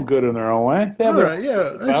own they're way. all good in their own way. They have All their- right,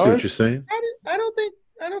 yeah, I see powers. what you're saying. I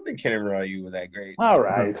don't think Ken and Ryu were that great. All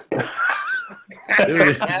right.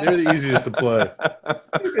 They're the easiest to play.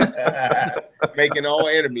 Making all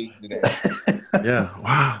enemies today. Yeah.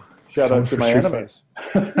 Wow. Shout Fun out to for my Street enemies.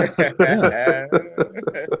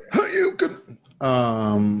 You could.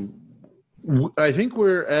 I think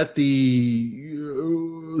we're at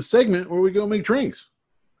the segment where we go make drinks.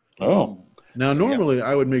 Oh. Now, normally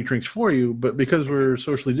I would make drinks for you, but because we're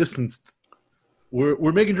socially distanced,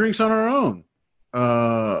 we're making drinks on our own.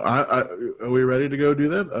 Are we ready to go do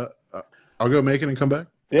that? I'll go make it and come back.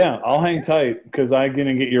 Yeah, I'll hang tight because I'm going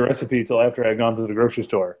to get your recipe till after I've gone to the grocery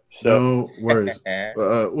store. So, No worries.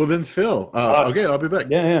 Well, then Phil. Okay, I'll be back.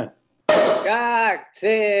 yeah.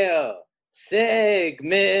 Cocktail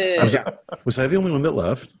segment. Was I the only one that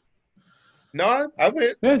left? No, I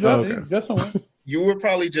went. Yeah, John, Okay. Justin went. You were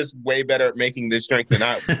probably just way better at making this drink than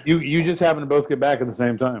I was. You just happen to both get back at the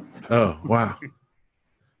same time. Oh, wow.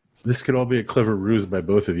 This could all be a clever ruse by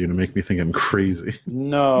both of you to make me think I'm crazy.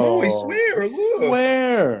 No, I swear. Look.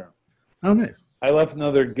 Swear. Oh, nice. I left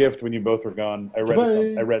another gift when you both were gone. I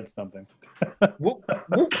read something.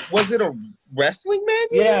 Was it a wrestling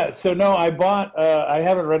manual? Yeah. So no, I bought. I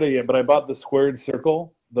haven't read it yet, but I bought the Squared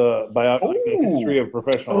Circle, the history of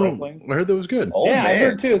professional wrestling. I heard that was good. Oh, yeah, man. I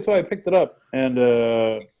heard too. That's why I picked it up, and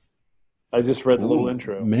I just read the little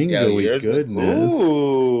intro. Mango-y goodness.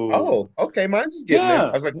 Ooh. Oh, okay. Mine's just getting there.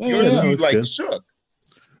 I was like, yours, you like good. shook.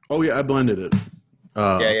 Oh yeah, I blended it.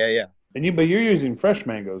 Yeah. And you're using fresh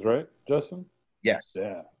mangoes, right, Justin? Yes.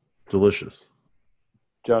 Yeah. Delicious.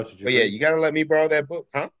 Josh, did you? But yeah, you gotta let me borrow that book,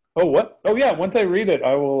 huh? Oh, what? Oh, yeah. Once I read it,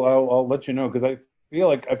 I'll let you know, because I feel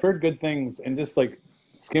like I've heard good things, and just like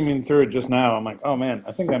skimming through it just now, I'm like, oh man,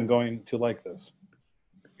 I think I'm going to like this.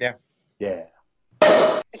 Yeah. Yeah.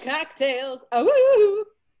 Cocktails. Oh.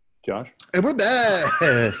 Josh. And we're back.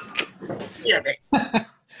 Yeah.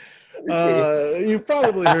 You've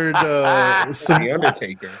probably heard some. The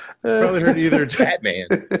Undertaker. Probably heard either Batman.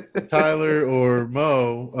 Tyler or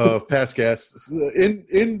Mo of past guests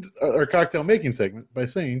in our cocktail making segment by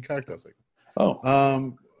saying cocktail segment.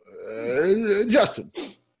 Oh. Justin.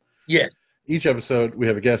 Yes. Each episode we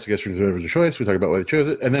have a guest brings whatever their choice. We talk about why they chose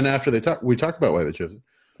it, and then after we talk about why they chose it.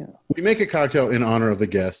 Yeah. We make a cocktail in honor of the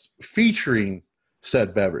guest featuring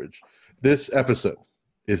said beverage. This episode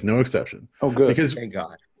is no exception. Oh, good. Because Thank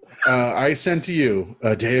God. I sent to you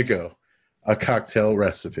a day ago a cocktail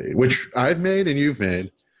recipe, which I've made and you've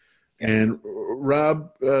made. Yes. And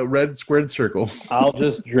Rob Red Squared Circle. I'll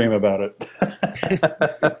just dream about it.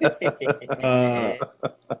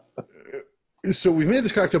 So we've made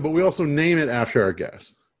this cocktail, but we also name it after our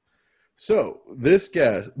guest. So this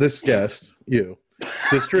guest, you,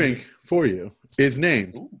 this drink for you is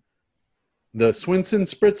named the Swinson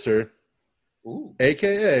Spritzer,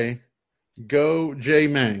 a.k.a. Go J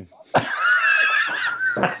Mang.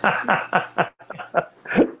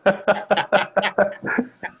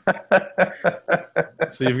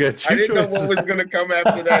 So you've got two I didn't choices. know what was going to come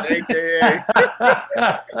after that, AKA.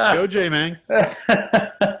 Go J Mang.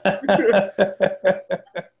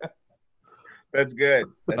 That's good.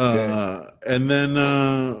 That's good. And then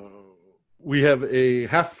we have a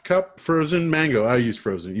half cup frozen mango. I use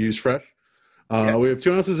frozen. You use fresh. Yes. We have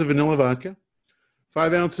 2 ounces of vanilla vodka,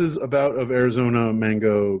 5 ounces about of Arizona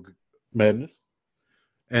mango madness,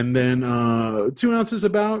 and then 2 ounces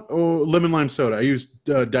about lemon lime soda. I use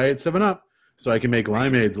Diet 7-Up so I can make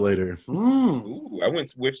limeades later. Ooh, I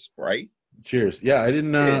went with Sprite. Cheers. Yeah, I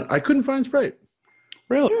didn't. I couldn't find Sprite.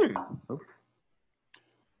 Really?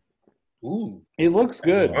 Ooh, It looks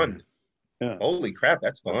good. fun. Yeah. Holy crap,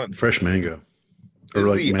 that's fun. Fresh mango. It's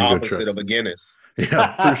the mango opposite truck. of a Guinness.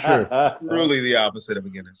 Yeah, for sure. Truly the opposite of a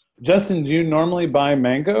Guinness. Justin, do you normally buy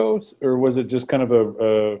mangoes, or was it just kind of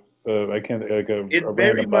a It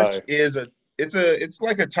very much is it's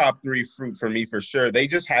like a top 3 fruit for me for sure. They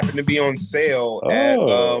just happen to be on sale at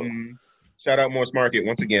shout out Morse Market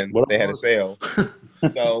once again. They had a sale.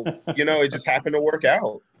 So, it just happened to work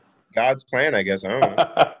out. God's plan, I guess. I don't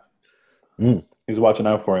know. He's watching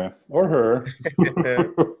out for you or her.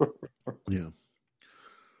 Yeah.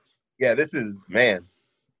 Yeah, this is, man,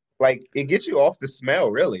 like it gets you off the smell,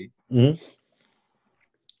 really. Mm-hmm.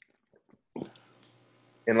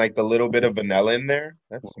 And like the little bit of vanilla in there.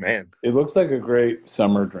 That's, man. It looks like a great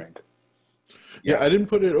summer drink. Yeah, I didn't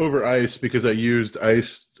put it over ice because I used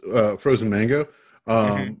iced frozen mango.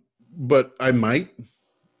 But I might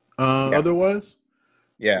otherwise.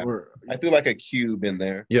 Yeah. I threw like a cube in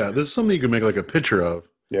there. Yeah, this is something you can make like a picture of.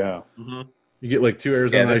 Yeah. You get like 2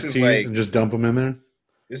 Arizona iced teas and just dump them in there.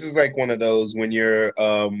 This is like one of those when you're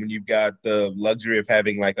when you've got the luxury of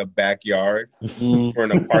having like a backyard for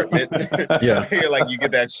an apartment. Yeah. You're like you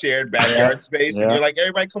get that shared backyard space and you're like,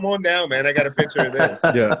 everybody come on down, man. I got a picture of this.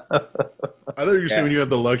 Yeah. I thought you were saying when you have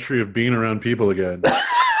the luxury of being around people again.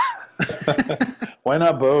 Why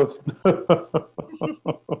not both?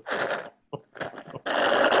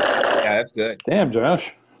 Yeah, that's good. Damn,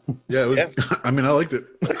 Josh. Yeah, it was. Yeah. I mean, I liked it.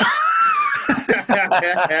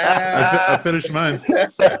 I finished mine.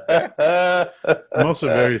 I'm also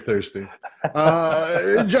very thirsty.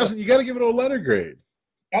 Justin, you got to give it a letter grade.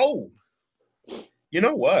 Oh, you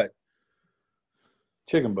know what?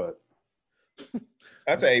 Chicken butt.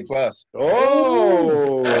 That's an A+.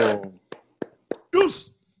 Oh,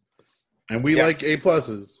 Goose. And we like A+.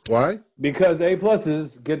 Why? Because A+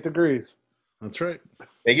 get degrees. That's right.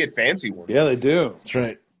 They get fancy ones. Yeah, they do. That's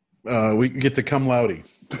right. We get to cum laude.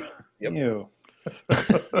 Yep. Ew.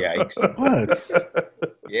 Yikes. What?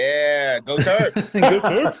 Yeah, go Terps. Go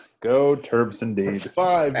Terps. Go Terps indeed.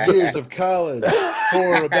 5 years of college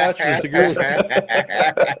for a bachelor's degree.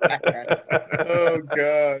 Oh,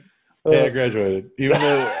 God. Yeah, I graduated. Even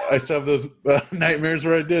though I still have those nightmares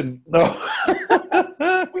where I didn't. No.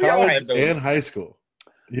 We all College had those. and high school.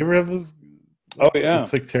 You ever have those? Oh, yeah.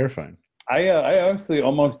 It's like terrifying. I actually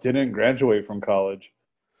almost didn't graduate from college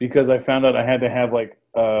because I found out I had to have I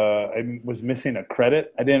was missing a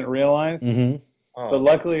credit. I didn't realize. Mm-hmm. Oh. But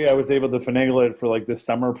luckily, I was able to finagle it for like this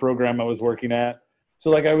summer program I was working at. So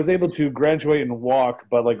like I was able to graduate and walk,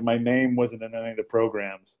 but like my name wasn't in any of the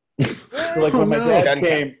programs. So, like when my dad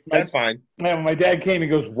came, that's fine. When my dad came, he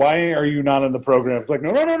goes, "Why are you not in the program?" I was like,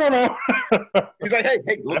 "No." He's like, "Hey,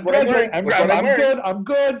 look I'm what I'm wearing. I'm Look what I'm wearing." good. I'm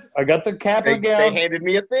good. I got the cap and gown. They handed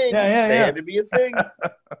me a thing. They handed me a thing.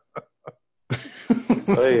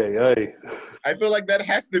 Ay. I feel like that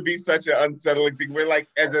has to be such an unsettling thing. Where like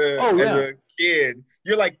as a kid,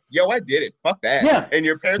 you're like, "Yo, I did it. Fuck that." Yeah. And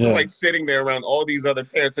your parents are like sitting there around all these other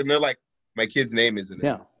parents, and they're like, "My kid's name isn't it."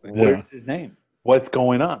 Yeah. What's his name? What's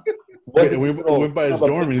going on? We went by his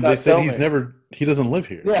dorm and they said he doesn't live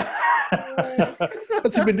here. Yeah.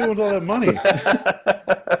 What's he been doing with all that money?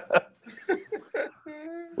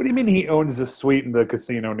 What do you mean he owns a suite in the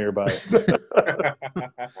casino nearby?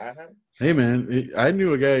 Hey man, I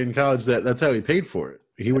knew a guy in college that's how he paid for it.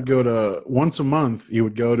 He would go to once a month. He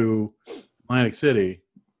would go to Atlantic City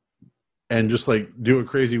and just like do a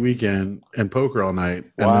crazy weekend and poker all night,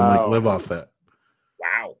 and then like live off that.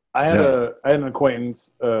 Wow. I had an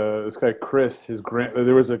acquaintance, this guy Chris.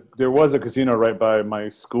 There was a casino right by my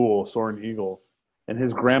school, Soaring Eagle, and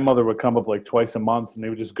his grandmother would come up like twice a month, and they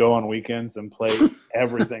would just go on weekends and play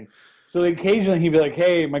everything. So occasionally he'd be like,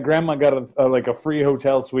 "Hey, my grandma got a free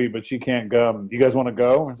hotel suite, but she can't come. You guys want to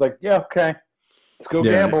go?" And it's like, "Yeah, okay, let's go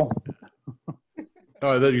gamble."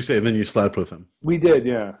 Oh, then you say, and then you slept with him. We did,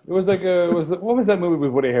 yeah. It was like what was that movie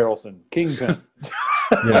with Woody Harrelson? Kingpin.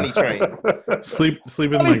 Money Train. Sleep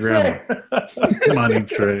with my grandma. Money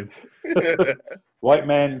Train. White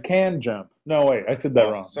man can jump. No, wait, I said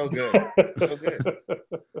that wrong. So good. So good.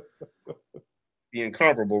 The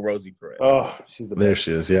incomparable Rosie Perez. Oh, she's the best. There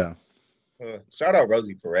she is, yeah. Shout out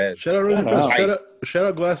Rosie Perez. Shout out Rosie Perez. Shout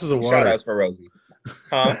out glasses of water. Shout outs for Rosie.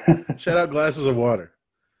 Huh? Shout out glasses of water.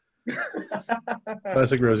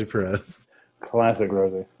 Classic Rosie Perez. Classic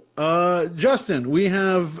Rosie. Justin,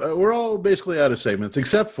 we're all basically out of segments,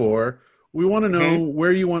 except for we want to know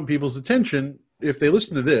where you want people's attention. If they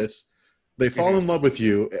listen to this, they fall in love with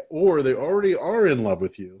you, or they already are in love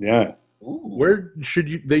with you. Yeah. Ooh. Where should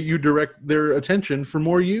you direct their attention for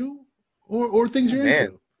more you or things you're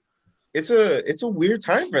into? It's a weird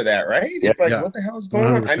time for that, right? It's like, what the hell is going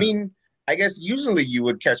 100%. On? I mean, I guess usually you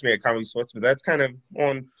would catch me at Comedy Sports, but that's kind of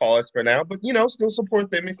on pause for now. But still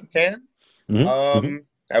support them if you can. Mm-hmm.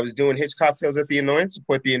 I was doing Hitch Cocktails at The Annoyance.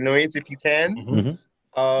 Support The Annoyance if you can.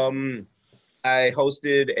 Mm-hmm. I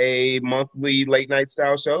hosted a monthly late night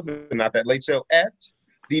style show, the Not That Late Show, at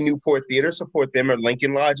the Newport Theater. Support them, or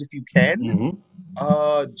Lincoln Lodge if you can. Mm-hmm.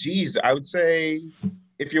 I would say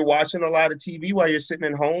if you're watching a lot of TV while you're sitting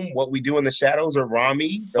at home, What We Do in the Shadows or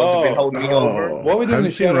Rami. Those have been holding me over. What We Do in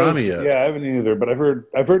the Shadows. Rami yet. Yeah, I haven't either, but I've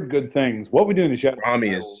heard good things. What We Do in the Shadows. Rami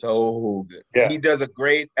is so good. Yeah. He does a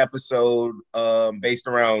great episode based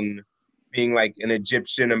around being like an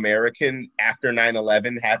Egyptian American after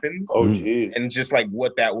 9/11 happens. Oh, geez. And just like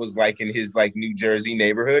what that was like in his like New Jersey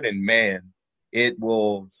neighborhood. And man,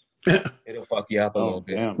 it'll fuck you up a little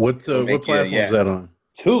bit. Damn. What platform is that on?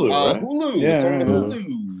 Hulu, right? Hulu. Yeah, it's on the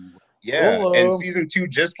Hulu. Yeah. Hulu. And season 2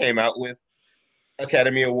 just came out with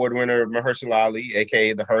Academy Award winner Mahershala Ali,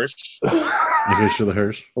 aka the Hirsch. The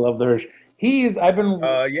Hirsch. Love the Hirsch. I've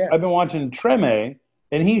been watching Treme,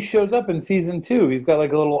 and he shows up in season 2. He's got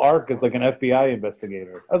like a little arc as like an FBI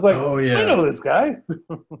investigator. I was like, I know this guy.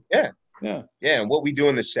 Yeah. Yeah. Yeah, and What We Do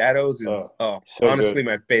in the Shadows is honestly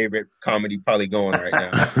my favorite comedy probably going right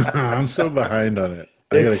now. I'm so behind on it.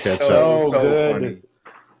 I gotta catch up. So good. Funny.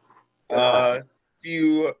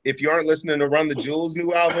 If you aren't listening to Run the Jewels'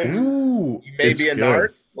 new album, you may be a narc.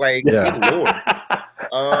 Like, good Lord.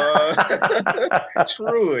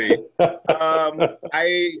 Truly.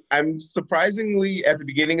 I'm surprisingly at the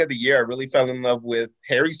beginning of the year, I really fell in love with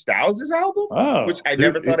Harry Styles' album, which I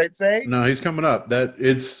never thought I'd say. No, he's coming up.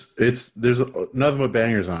 There's nothing but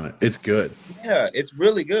bangers on it. It's good. Yeah, it's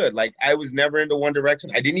really good. Like, I was never into One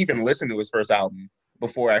Direction. I didn't even listen to his first album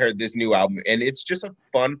before I heard this new album, and it's just a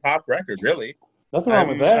fun pop record, really. Nothing wrong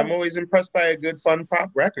with that. I'm always impressed by a good fun pop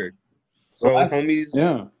record. So homies,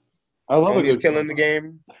 I love homies killing the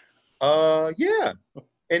game. Yeah,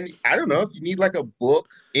 And I don't know if you need like a book,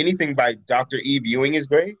 anything by Dr. Eve Ewing is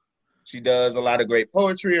great. She does a lot of great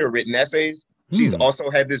poetry or written essays. She's also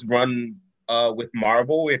had this run with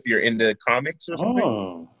Marvel, if you're into comics or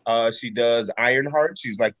something. She does Ironheart.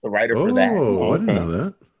 She's like the writer for that. Oh, I didn't know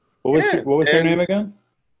that. What was her name again?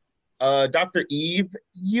 Dr. Eve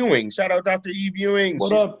Ewing. Shout out Dr. Eve Ewing. What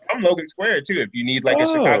She's up? from Logan Square too, if you need like a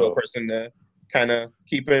Chicago person to kind of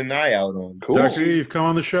keep an eye out on. Cool. Dr. Eve, come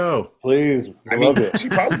on the show. Please. I mean, she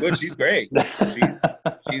probably would. She's great.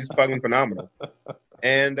 She's fucking phenomenal.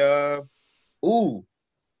 And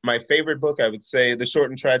my favorite book, I would say, The Short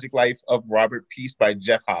and Tragic Life of Robert Peace by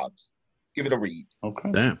Jeff Hobbs. Give it a read.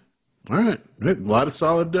 Okay. Damn. All right. A lot of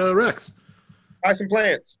solid recs. Buy some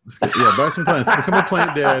plants. Yeah, buy some plants. Become a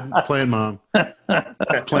plant dad, plant mom,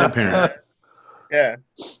 plant parent. Yeah.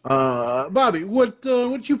 Bobby, what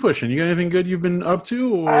you pushing? You got anything good you've been up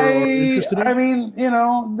to or interested in? I mean,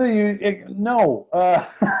 no.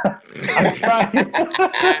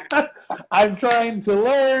 I'm trying to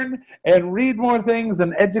learn and read more things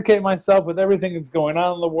and educate myself with everything that's going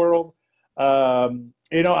on in the world.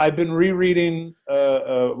 I've been rereading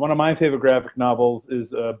one of my favorite graphic novels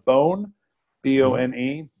is Bone,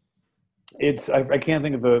 Bone. I can't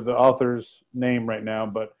think of the author's name right now,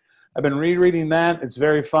 but I've been rereading that. It's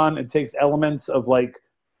very fun. It takes elements of like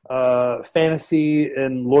fantasy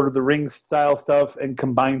and Lord of the Rings style stuff and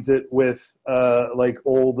combines it with like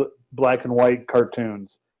old black and white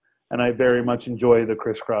cartoons. And I very much enjoy the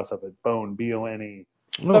crisscross of it. Bone, Bone.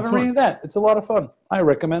 So I've been reading that. It's a lot of fun. I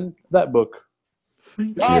recommend that book.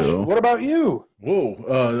 Josh, what about you?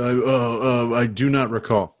 Whoa, I do not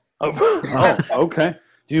recall. Okay.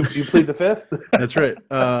 Do you plead the fifth? That's right.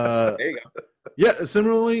 There you go. Yeah,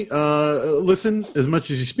 similarly, listen as much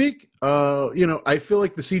as you speak. I feel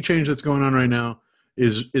like the sea change that's going on right now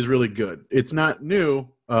is really good. It's not new.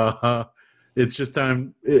 It's just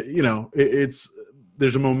time.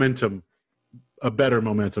 There's a momentum, a better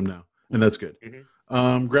momentum now, and that's good.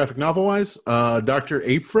 Mm-hmm. Graphic novel wise, Dr.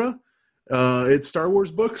 Aphra. It's Star Wars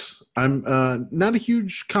books. I'm not a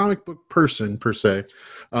huge comic book person per se,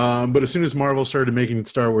 but as soon as Marvel started making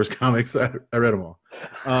Star Wars comics, I read them all.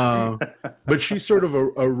 But she's sort of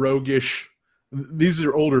a roguish. These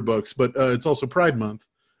are older books, but it's also Pride Month.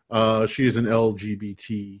 She is an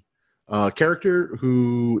LGBT character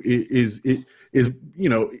who is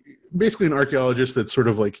basically an archaeologist that sort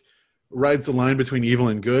of like rides the line between evil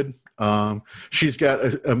and good. She's got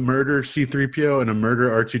a murder C-3PO and a murder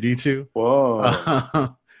R2-D2.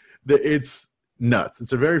 Whoa. It's nuts.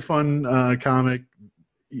 It's a very fun comic.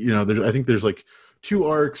 I think there's like 2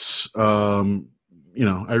 arcs. I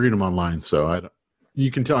read them online, so you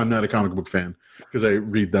can tell I'm not a comic book fan because I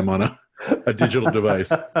read them on a digital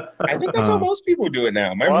device. I think that's how most people do it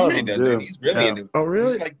now. My roommate does it. He's really into it. Oh,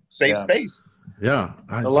 really? It's like safe space. Yeah.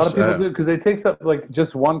 A lot of people do because it takes up like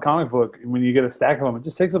just one comic book. When you get a stack of them, it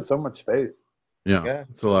just takes up so much space. Yeah.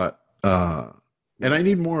 It's a lot. And I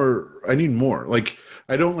need more. Like,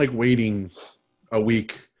 I don't like waiting a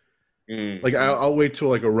week. Like, I'll wait till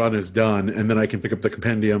like a run is done, and then I can pick up the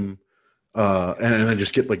compendium, and then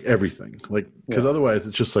just get like everything. Like, because otherwise,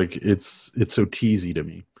 it's just like it's so teasy to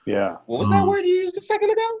me. Yeah. What was that word you used a second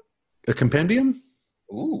ago? A compendium?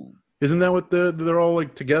 Ooh. Isn't that what they're all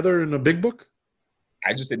like together in a big book?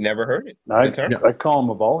 I just had never heard it. I call them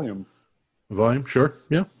a volume. A volume, sure,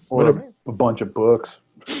 yeah. Or a bunch of books.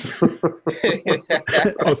 A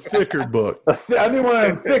thicker book. I need one of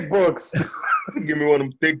them thick books. Give me one of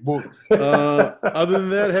them thick books. Other than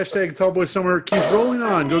that, hashtag Tallboy Summer keeps rolling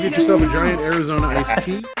on. Go get yourself a giant Arizona iced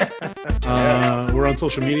tea. We're on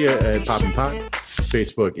social media at Pop and Pot,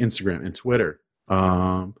 Facebook, Instagram, and Twitter.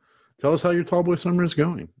 Tell us how your Tallboy Summer is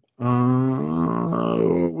going.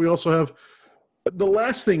 We also have the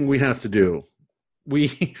last thing we have to do.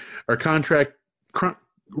 We are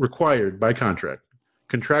required by contract,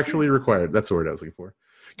 contractually required. That's the word I was looking for.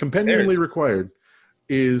 Compendiumly required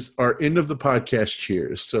is our end of the podcast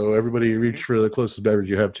cheers. So everybody reach for the closest beverage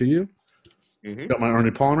you have to you. Mm-hmm. Got my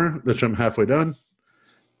Arnie Palmer, which I'm halfway done.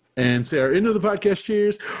 And say our end of the podcast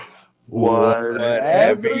cheers.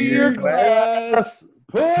 Whatever your glass,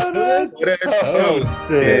 put a toast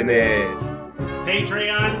in it.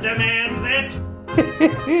 Patreon demands it.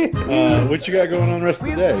 What you got going on the rest of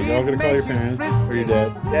the day? Y'all gonna call your parents or your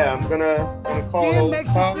dads? Yeah, I'm gonna call old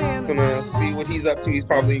Pop. Gonna see what he's up to. He's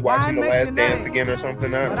probably watching The Last Dance again or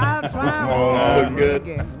something. So good.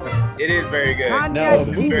 It is very good. No,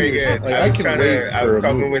 it's very good. Like, I was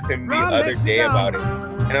talking with him the other day about it,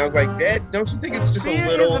 and I was like, Dad, don't you think it's just a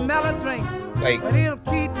little like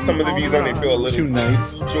some of the views on it feel a little too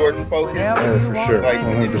nice, Jordan focused. For sure. Like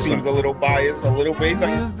 100%. it seems a little biased, a little based.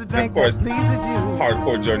 Like, of course,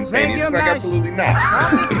 hardcore Jordan fan. He's like absolutely not.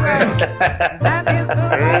 That is the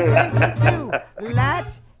right thing to do.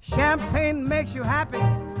 Latch, champagne makes you happy.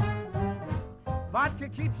 Vodka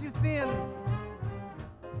keeps you thin.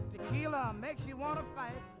 Tequila makes you want to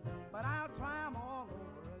fight. But I'll try 'em all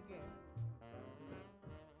over again.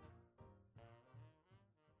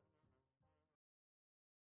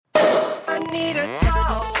 I need a talk.